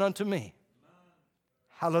all men unto me.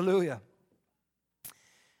 Hallelujah.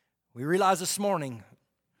 We realize this morning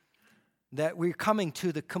that we're coming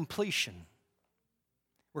to the completion.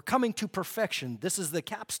 We're coming to perfection. This is the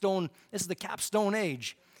capstone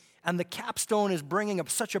age. And the capstone is bringing up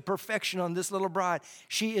such a perfection on this little bride.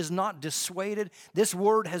 She is not dissuaded. This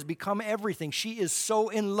word has become everything. She is so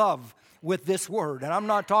in love with this word. And I'm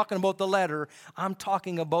not talking about the letter. I'm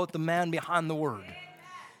talking about the man behind the word.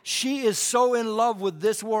 She is so in love with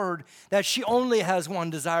this word that she only has one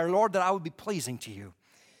desire, Lord, that I would be pleasing to you.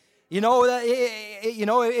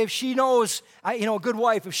 If she knows, a good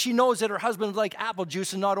wife, if she knows that her husband likes apple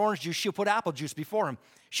juice and not orange juice, she'll put apple juice before him.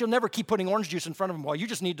 She'll never keep putting orange juice in front of him. Well, you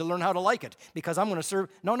just need to learn how to like it because I'm going to serve.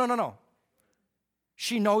 No.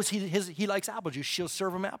 She knows he likes apple juice. She'll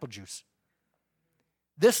serve him apple juice.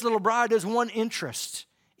 This little bride has one interest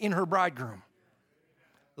in her bridegroom.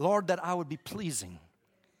 Lord, that I would be pleasing.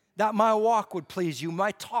 That my walk would please you,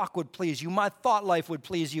 my talk would please you, my thought life would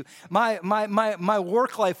please you, my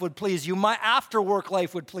work life would please you, my after work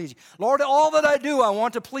life would please you. Lord, all that I do, I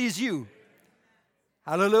want to please you.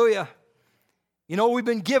 Hallelujah. We've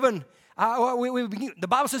been given, the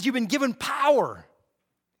Bible says you've been given power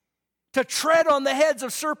to tread on the heads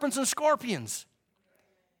of serpents and scorpions.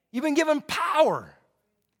 You've been given power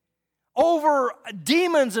over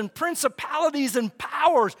demons and principalities and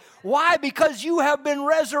powers. Why? Because you have been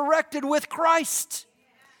resurrected with Christ.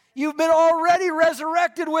 You've been already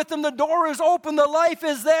resurrected with Him. The door is open. The life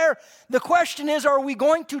is there. The question is, are we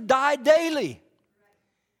going to die daily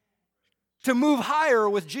to move higher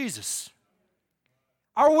with Jesus?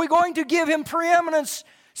 Are we going to give Him preeminence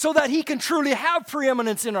so that He can truly have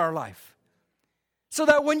preeminence in our life? So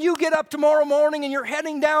that when you get up tomorrow morning and you're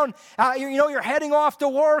heading down, you're heading off to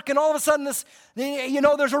work, and all of a sudden there's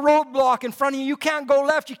a roadblock in front of you. You can't go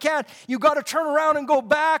left. You got to turn around and go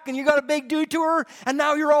back, and you got a big detour, and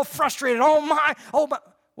now you're all frustrated. Oh my.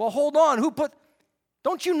 Well, hold on.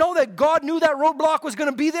 Don't you know that God knew that roadblock was going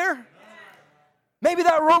to be there? Maybe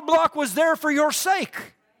that roadblock was there for your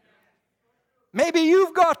sake. Maybe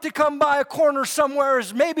you've got to come by a corner somewhere,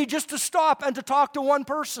 maybe just to stop and to talk to one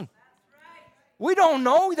person. We don't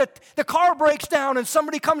know that the car breaks down and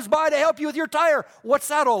somebody comes by to help you with your tire. What's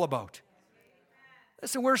that all about?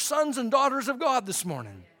 Listen, we're sons and daughters of God this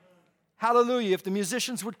morning. Hallelujah. If the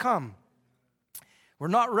musicians would come. We're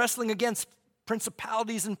not wrestling against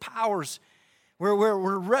principalities and powers. We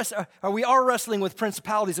are wrestling with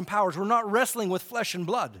principalities and powers. We're not wrestling with flesh and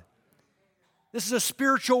blood. This is a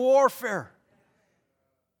spiritual warfare.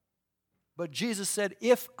 But Jesus said,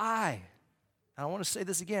 I want to say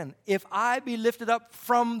this again. If I be lifted up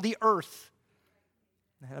from the earth,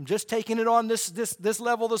 and I'm just taking it on this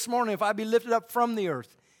level this morning. If I be lifted up from the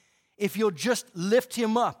earth, if you'll just lift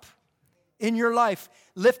Him up in your life,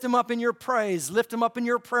 lift Him up in your praise, lift Him up in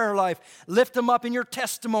your prayer life, lift Him up in your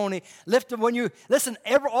testimony, lift Him when you, listen,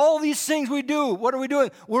 all these things we do, what are we doing?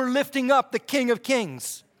 We're lifting up the King of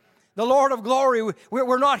Kings, The Lord of glory.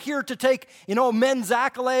 We're not here to take, men's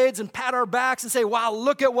accolades and pat our backs and say, wow,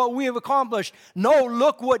 look at what we have accomplished. No,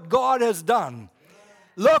 look what God has done.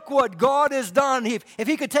 Look what God has done. If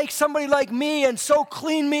he could take somebody like me and so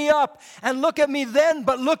clean me up and look at me then,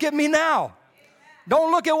 but look at me now. Don't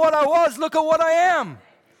look at what I was, look at what I am.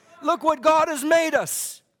 Look what God has made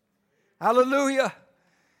us. Hallelujah.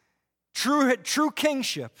 True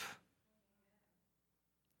kingship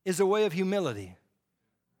is a way of humility.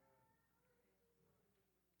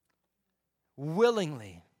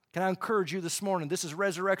 Willingly. Can I encourage you this morning? This is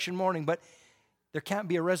resurrection morning, but there can't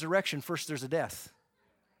be a resurrection. First, there's a death.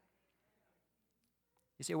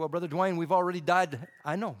 You say, well, Brother Dwayne, we've already died.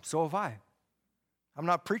 I know, so have I. I'm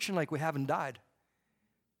not preaching like we haven't died.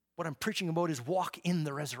 What I'm preaching about is walk in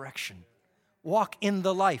the resurrection. Walk in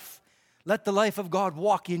the life. Let the life of God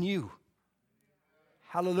walk in you.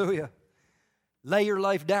 Hallelujah. Lay your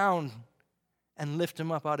life down and lift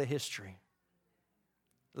him up out of history.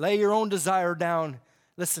 Lay your own desire down.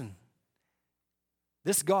 Listen,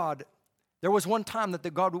 this God, there was one time that the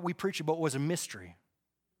God we preach about was a mystery.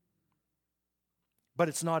 But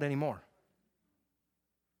it's not anymore.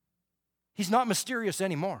 He's not mysterious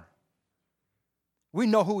anymore. We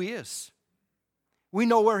know who he is. We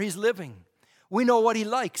know where he's living. We know what he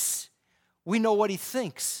likes. We know what he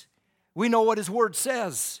thinks. We know what his word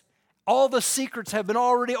says. All the secrets have been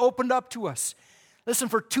already opened up to us. Listen,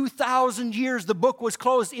 for 2,000 years the book was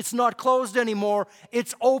closed. It's not closed anymore.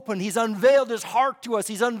 It's open. He's unveiled his heart to us.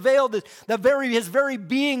 He's unveiled it. His very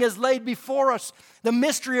being is laid before us. The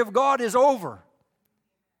mystery of God is over.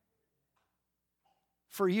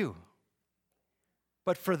 For you.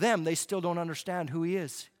 But for them, they still don't understand who he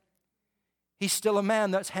is. He's still a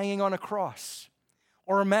man that's hanging on a cross.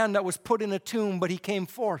 Or a man that was put in a tomb, but he came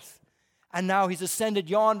forth. And now he's ascended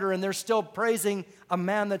yonder, and they're still praising a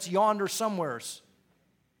man that's yonder somewheres.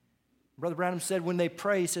 Brother Branham said when they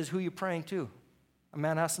pray, he says, who are you praying to? A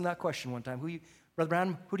man asked him that question one time. Brother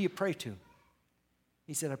Branham, who do you pray to?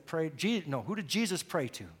 He said, who did Jesus pray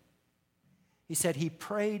to? He said he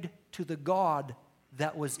prayed to the God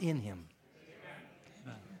that was in him.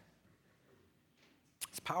 Amen.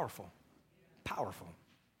 It's powerful. Powerful.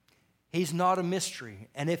 He's not a mystery.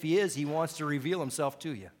 And if he is, he wants to reveal himself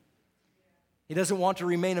to you. He doesn't want to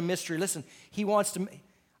remain a mystery. Listen, he wants to,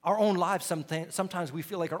 our own lives, sometimes we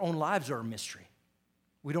feel like our own lives are a mystery.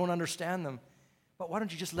 We don't understand them. But why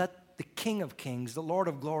don't you just let the King of Kings, the Lord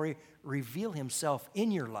of Glory, reveal himself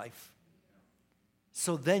in your life,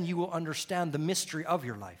 so then you will understand the mystery of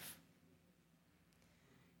your life.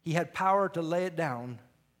 He had power to lay it down,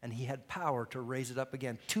 and he had power to raise it up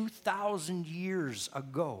again. 2,000 years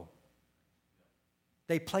ago,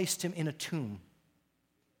 they placed him in a tomb,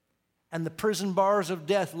 and the prison bars of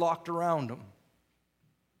death locked around him.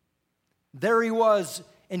 There he was,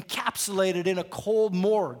 encapsulated in a cold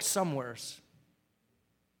morgue somewheres.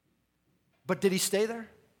 But did he stay there?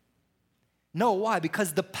 No, why?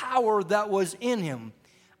 Because the power that was in him,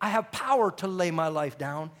 I have power to lay my life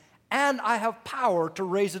down, and I have power to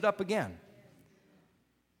raise it up again.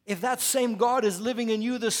 If that same God is living in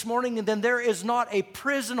you this morning, then there is not a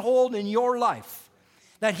prison hold in your life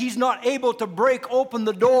that he's not able to break open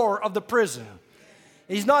the door of the prison.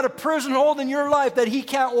 He's not a prison hold in your life that he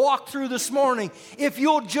can't walk through this morning. If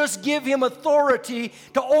you'll just give him authority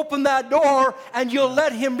to open that door, and you'll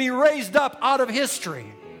let him be raised up out of history,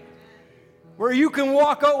 where you can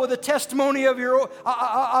walk out with a testimony of your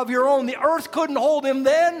own. The earth couldn't hold him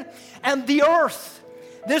then, and the earth,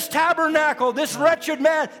 this tabernacle, this wretched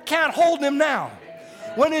man, can't hold him now.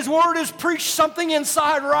 When his word is preached, something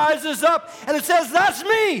inside rises up, and it says, that's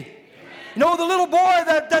me. You know, the little boy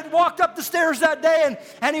that walked up the stairs that day,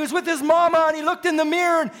 and he was with his mama, and he looked in the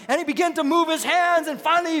mirror, and he began to move his hands, and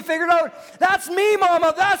finally he figured out, that's me,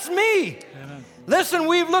 Mama, that's me. Amen. Listen,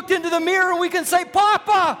 we've looked into the mirror, and we can say,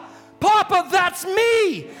 Papa, that's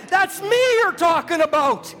me. That's me you're talking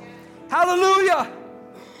about. Hallelujah.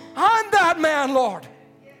 I'm that man, Lord.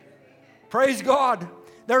 Praise God.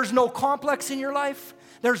 There's no complex in your life.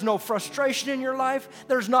 There's no frustration in your life.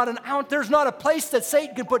 There's not a place that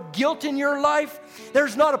Satan can put guilt in your life.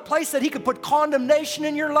 There's not a place that he could put condemnation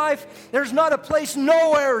in your life. There's not a place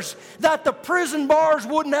nowheres that the prison bars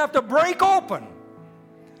wouldn't have to break open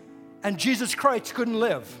and Jesus Christ couldn't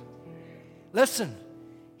live. Listen,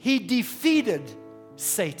 he defeated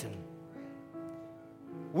Satan.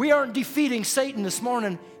 We aren't defeating Satan this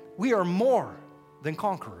morning. We are more than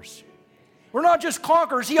conquerors. We're not just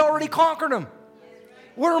conquerors. He already conquered him.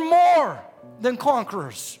 We're more than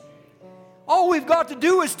conquerors. All we've got to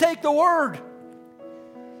do is take the word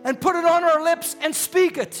and put it on our lips and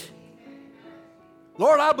speak it.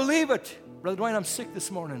 Lord, I believe it. Brother Dwayne, I'm sick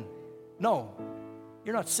this morning. No,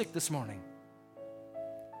 you're not sick this morning.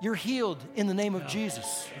 You're healed in the name of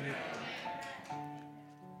Jesus.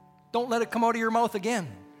 Don't let it come out of your mouth again.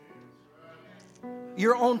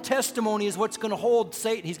 Your own testimony is what's going to hold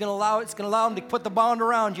Satan. It's going to allow him to put the bond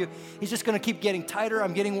around you. He's just going to keep getting tighter.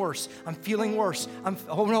 I'm getting worse. I'm feeling worse.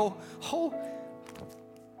 Oh no. Oh,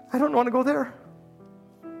 I don't want to go there.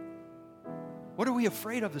 What are we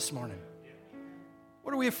afraid of this morning?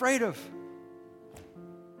 What are we afraid of?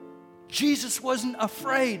 Jesus wasn't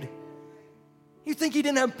afraid. You think he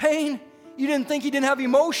didn't have pain? You didn't think he didn't have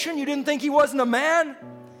emotion? You didn't think he wasn't a man?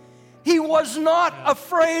 He was not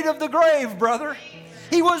afraid of the grave, brother.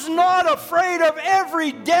 He was not afraid of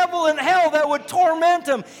every devil in hell that would torment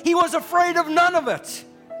him. He was afraid of none of it.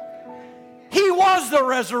 He was the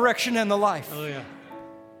resurrection and the life. Hallelujah.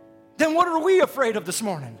 Then what are we afraid of this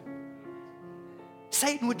morning?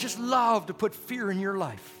 Satan would just love to put fear in your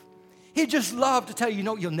life. He'd just love to tell you,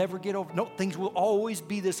 no, you'll never get over. No, things will always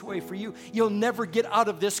be this way for you. You'll never get out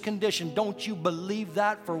of this condition. Don't you believe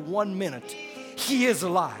that for 1 minute? He is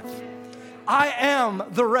alive. I am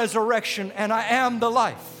the resurrection and I am the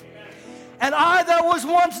life. And I that was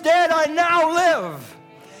once dead, I now live.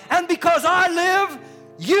 And because I live,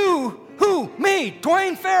 you, who? Me,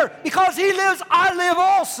 Dwayne Fair. Because he lives, I live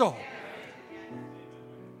also.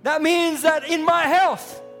 That means that in my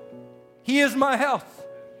health, he is my health.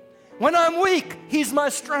 When I'm weak, he's my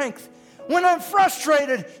strength. When I'm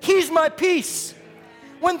frustrated, he's my peace.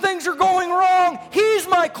 When things are going wrong, he's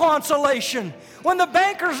my consolation. When the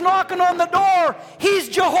banker's knocking on the door, he's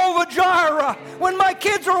Jehovah Jireh. When my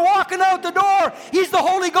kids are walking out the door, he's the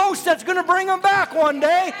Holy Ghost that's going to bring them back one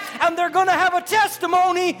day, and they're going to have a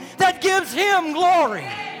testimony that gives him glory.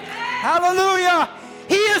 Hallelujah.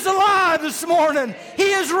 He is alive this morning.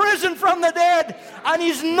 He is risen from the dead, and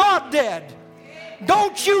he's not dead.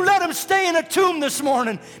 Don't you let him stay in a tomb this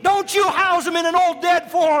morning. Don't you house him in an old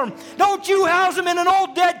dead form. Don't you house him in an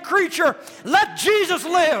old dead creature. Let Jesus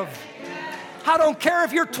live. I don't care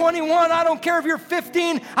if you're 21. I don't care if you're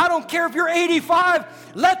 15. I don't care if you're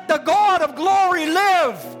 85. Let the God of glory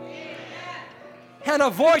live. And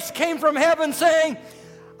a voice came from heaven saying,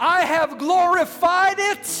 I have glorified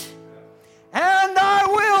it, and I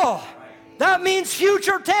will. That means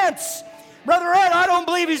future tense. Brother Ed, I don't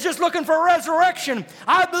believe he's just looking for resurrection.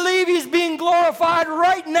 I believe he's being glorified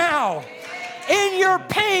right now. In your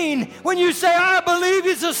pain, when you say, I believe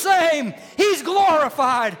he's the same, he's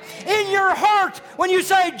glorified. In your heart, when you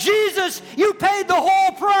say, Jesus, you paid the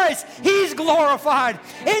whole price, he's glorified.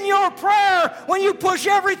 In your prayer, when you push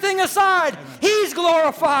everything aside, he's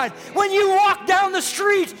glorified. When you walk down the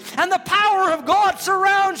street and the power of God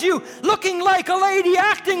surrounds you, looking like a lady,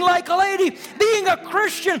 acting like a lady, being a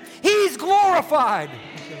Christian, he's glorified.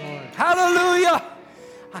 Hallelujah.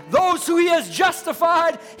 Those who he has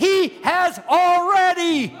justified, he has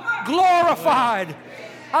already glorified.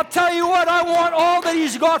 I'll tell you what, I want all that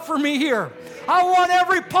he's got for me here. I want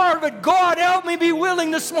every part of it. God, help me be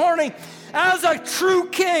willing this morning as a true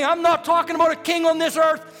king. I'm not talking about a king on this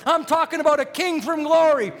earth. I'm talking about a king from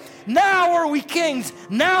glory. Now are we kings.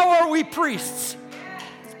 Now are we priests.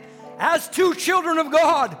 As two children of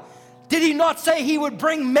God, did he not say he would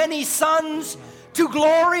bring many sons to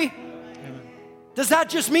glory? Does that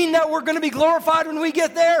just mean that we're going to be glorified when we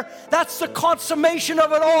get there? That's the consummation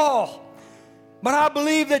of it all. But I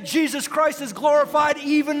believe that Jesus Christ is glorified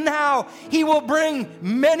even now. He will bring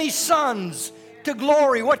many sons to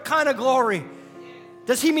glory. What kind of glory?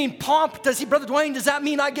 Does he mean pomp? Brother Dwayne, does that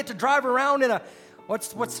mean I get to drive around in a,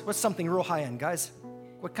 what's something real high end, guys?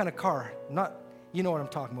 What kind of car? You know what I'm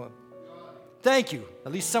talking about. Thank you.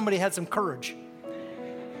 At least somebody had some courage.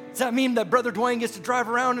 Does that mean that Brother Dwayne gets to drive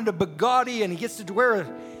around in a Bugatti and he gets to wear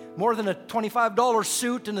more than a $25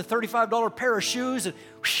 suit and a $35 pair of shoes? And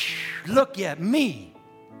whoosh, look at me.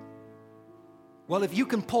 Well, if you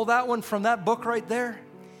can pull that one from that book right there,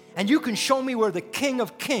 and you can show me where the King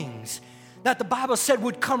of Kings, that the Bible said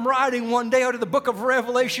would come riding one day out of the book of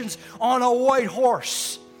Revelations on a white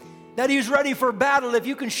horse, that he's ready for battle. If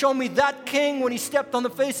you can show me that king when he stepped on the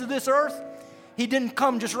face of this earth, he didn't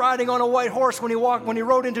come just riding on a white horse when he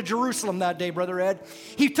rode into Jerusalem that day, Brother Ed.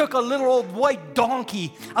 He took a little old white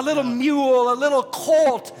donkey, a little mule, a little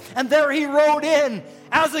colt, and there he rode in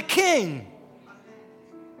as a king,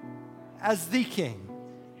 as the king.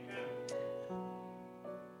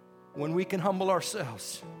 When we can humble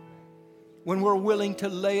ourselves, when we're willing to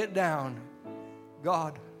lay it down,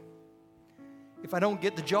 God, if I don't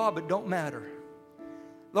get the job, it don't matter.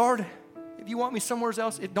 Lord, if you want me somewhere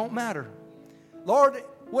else, it don't matter. Lord,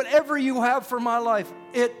 whatever you have for my life,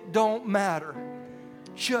 it don't matter.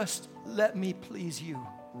 Just let me please you.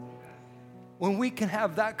 when we can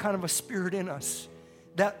have that kind of a spirit in us,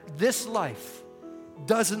 that this life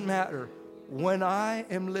doesn't matter when I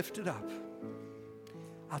am lifted up.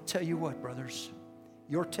 I'll tell you what, brothers,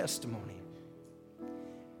 your testimony,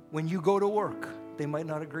 when you go to work, they might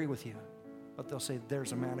not agree with you, but they'll say,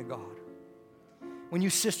 there's a man of God. When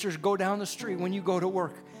you sisters go down the street, when you go to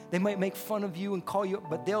work, they might make fun of you and call you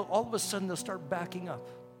up, but all of a sudden they'll start backing up.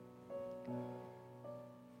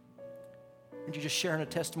 And you just sharing a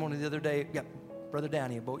testimony the other day, yeah, Brother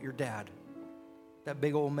Danny, about your dad, that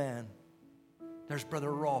big old man. There's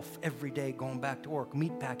Brother Rolf every day going back to work,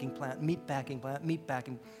 meatpacking plant.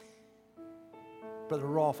 Brother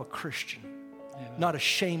Rolf, a Christian, not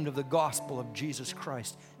ashamed of the gospel of Jesus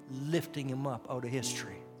Christ, lifting him up out of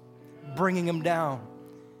history, bringing him down,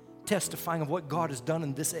 testifying of what God has done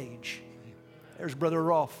in this age. There's Brother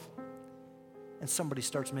Rolf, and somebody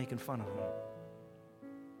starts making fun of him.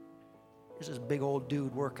 There's this big old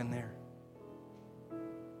dude working there.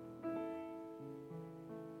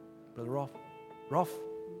 Brother Rolf,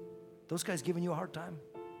 those guys giving you a hard time?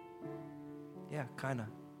 Yeah, kind of.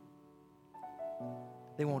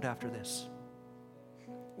 They won't after this.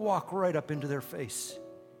 Walk right up into their face.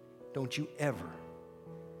 Don't you ever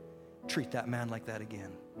treat that man like that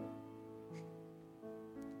again.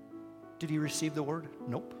 Did he receive the word?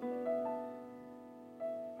 Nope.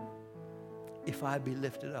 If I be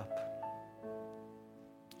lifted up,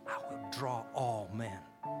 I will draw all men.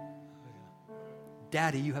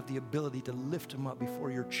 Daddy, you have the ability to lift them up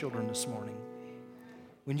before your children this morning.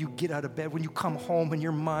 When you get out of bed, when you come home in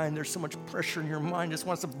your mind, there's so much pressure in your mind, just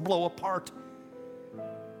wants to blow apart.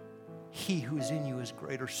 He who's in you is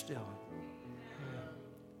greater still.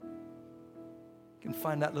 You can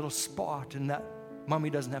find that little spot, and that mommy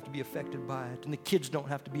doesn't have to be affected by it, and the kids don't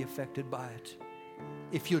have to be affected by it.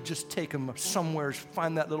 If you'll just take him somewheres,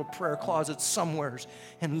 find that little prayer closet somewheres,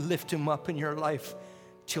 and lift him up in your life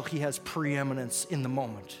till he has preeminence in the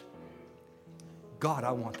moment. God,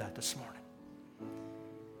 I want that this morning.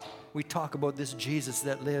 We talk about this Jesus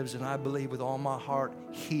that lives, and I believe with all my heart,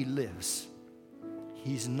 he lives.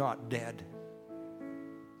 He's not dead.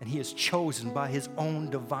 And he is chosen by his own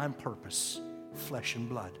divine purpose, flesh and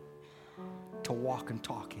blood, to walk and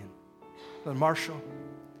talk in. But Marshall,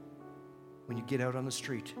 when you get out on the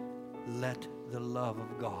street, let the love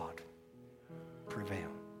of God prevail.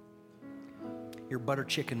 Your butter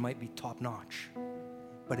chicken might be top notch,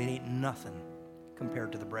 but it ain't nothing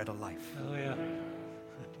compared to the bread of life. Oh, yeah.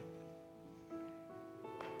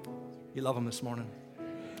 You love him this morning?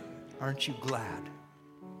 Aren't you glad?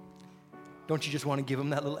 Don't you just want to give him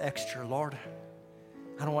that little extra? Lord,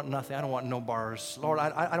 I don't want nothing. I don't want no bars. Lord,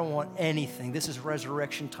 I don't want anything. This is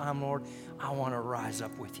resurrection time, Lord. I want to rise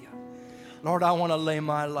up with you. Lord, I want to lay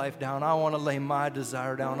my life down. I want to lay my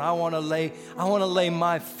desire down. I want to lay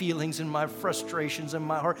my feelings and my frustrations and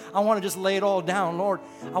my heart. I want to just lay it all down, Lord.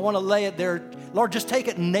 I want to lay it there. Lord, just take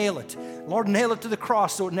it and nail it. Lord, nail it to the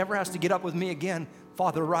cross so it never has to get up with me again.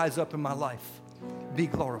 Father, rise up in my life. Be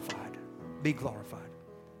glorified. Be glorified.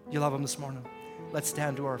 You love him this morning? Let's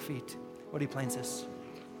stand to our feet. What are you playing, sis?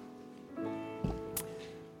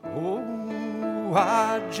 Oh,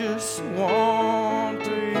 I just want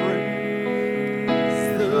to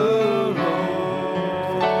praise the Lord.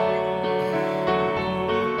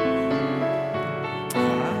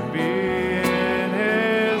 Be in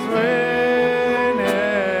his way in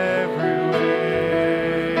every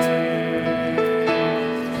way.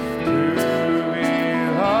 To be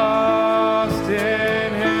lost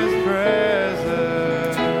in his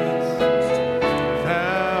presence,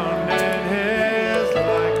 found in his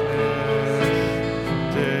likeness,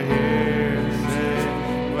 to hear say,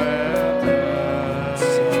 well done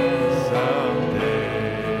someday.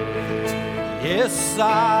 Yes,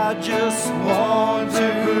 I just want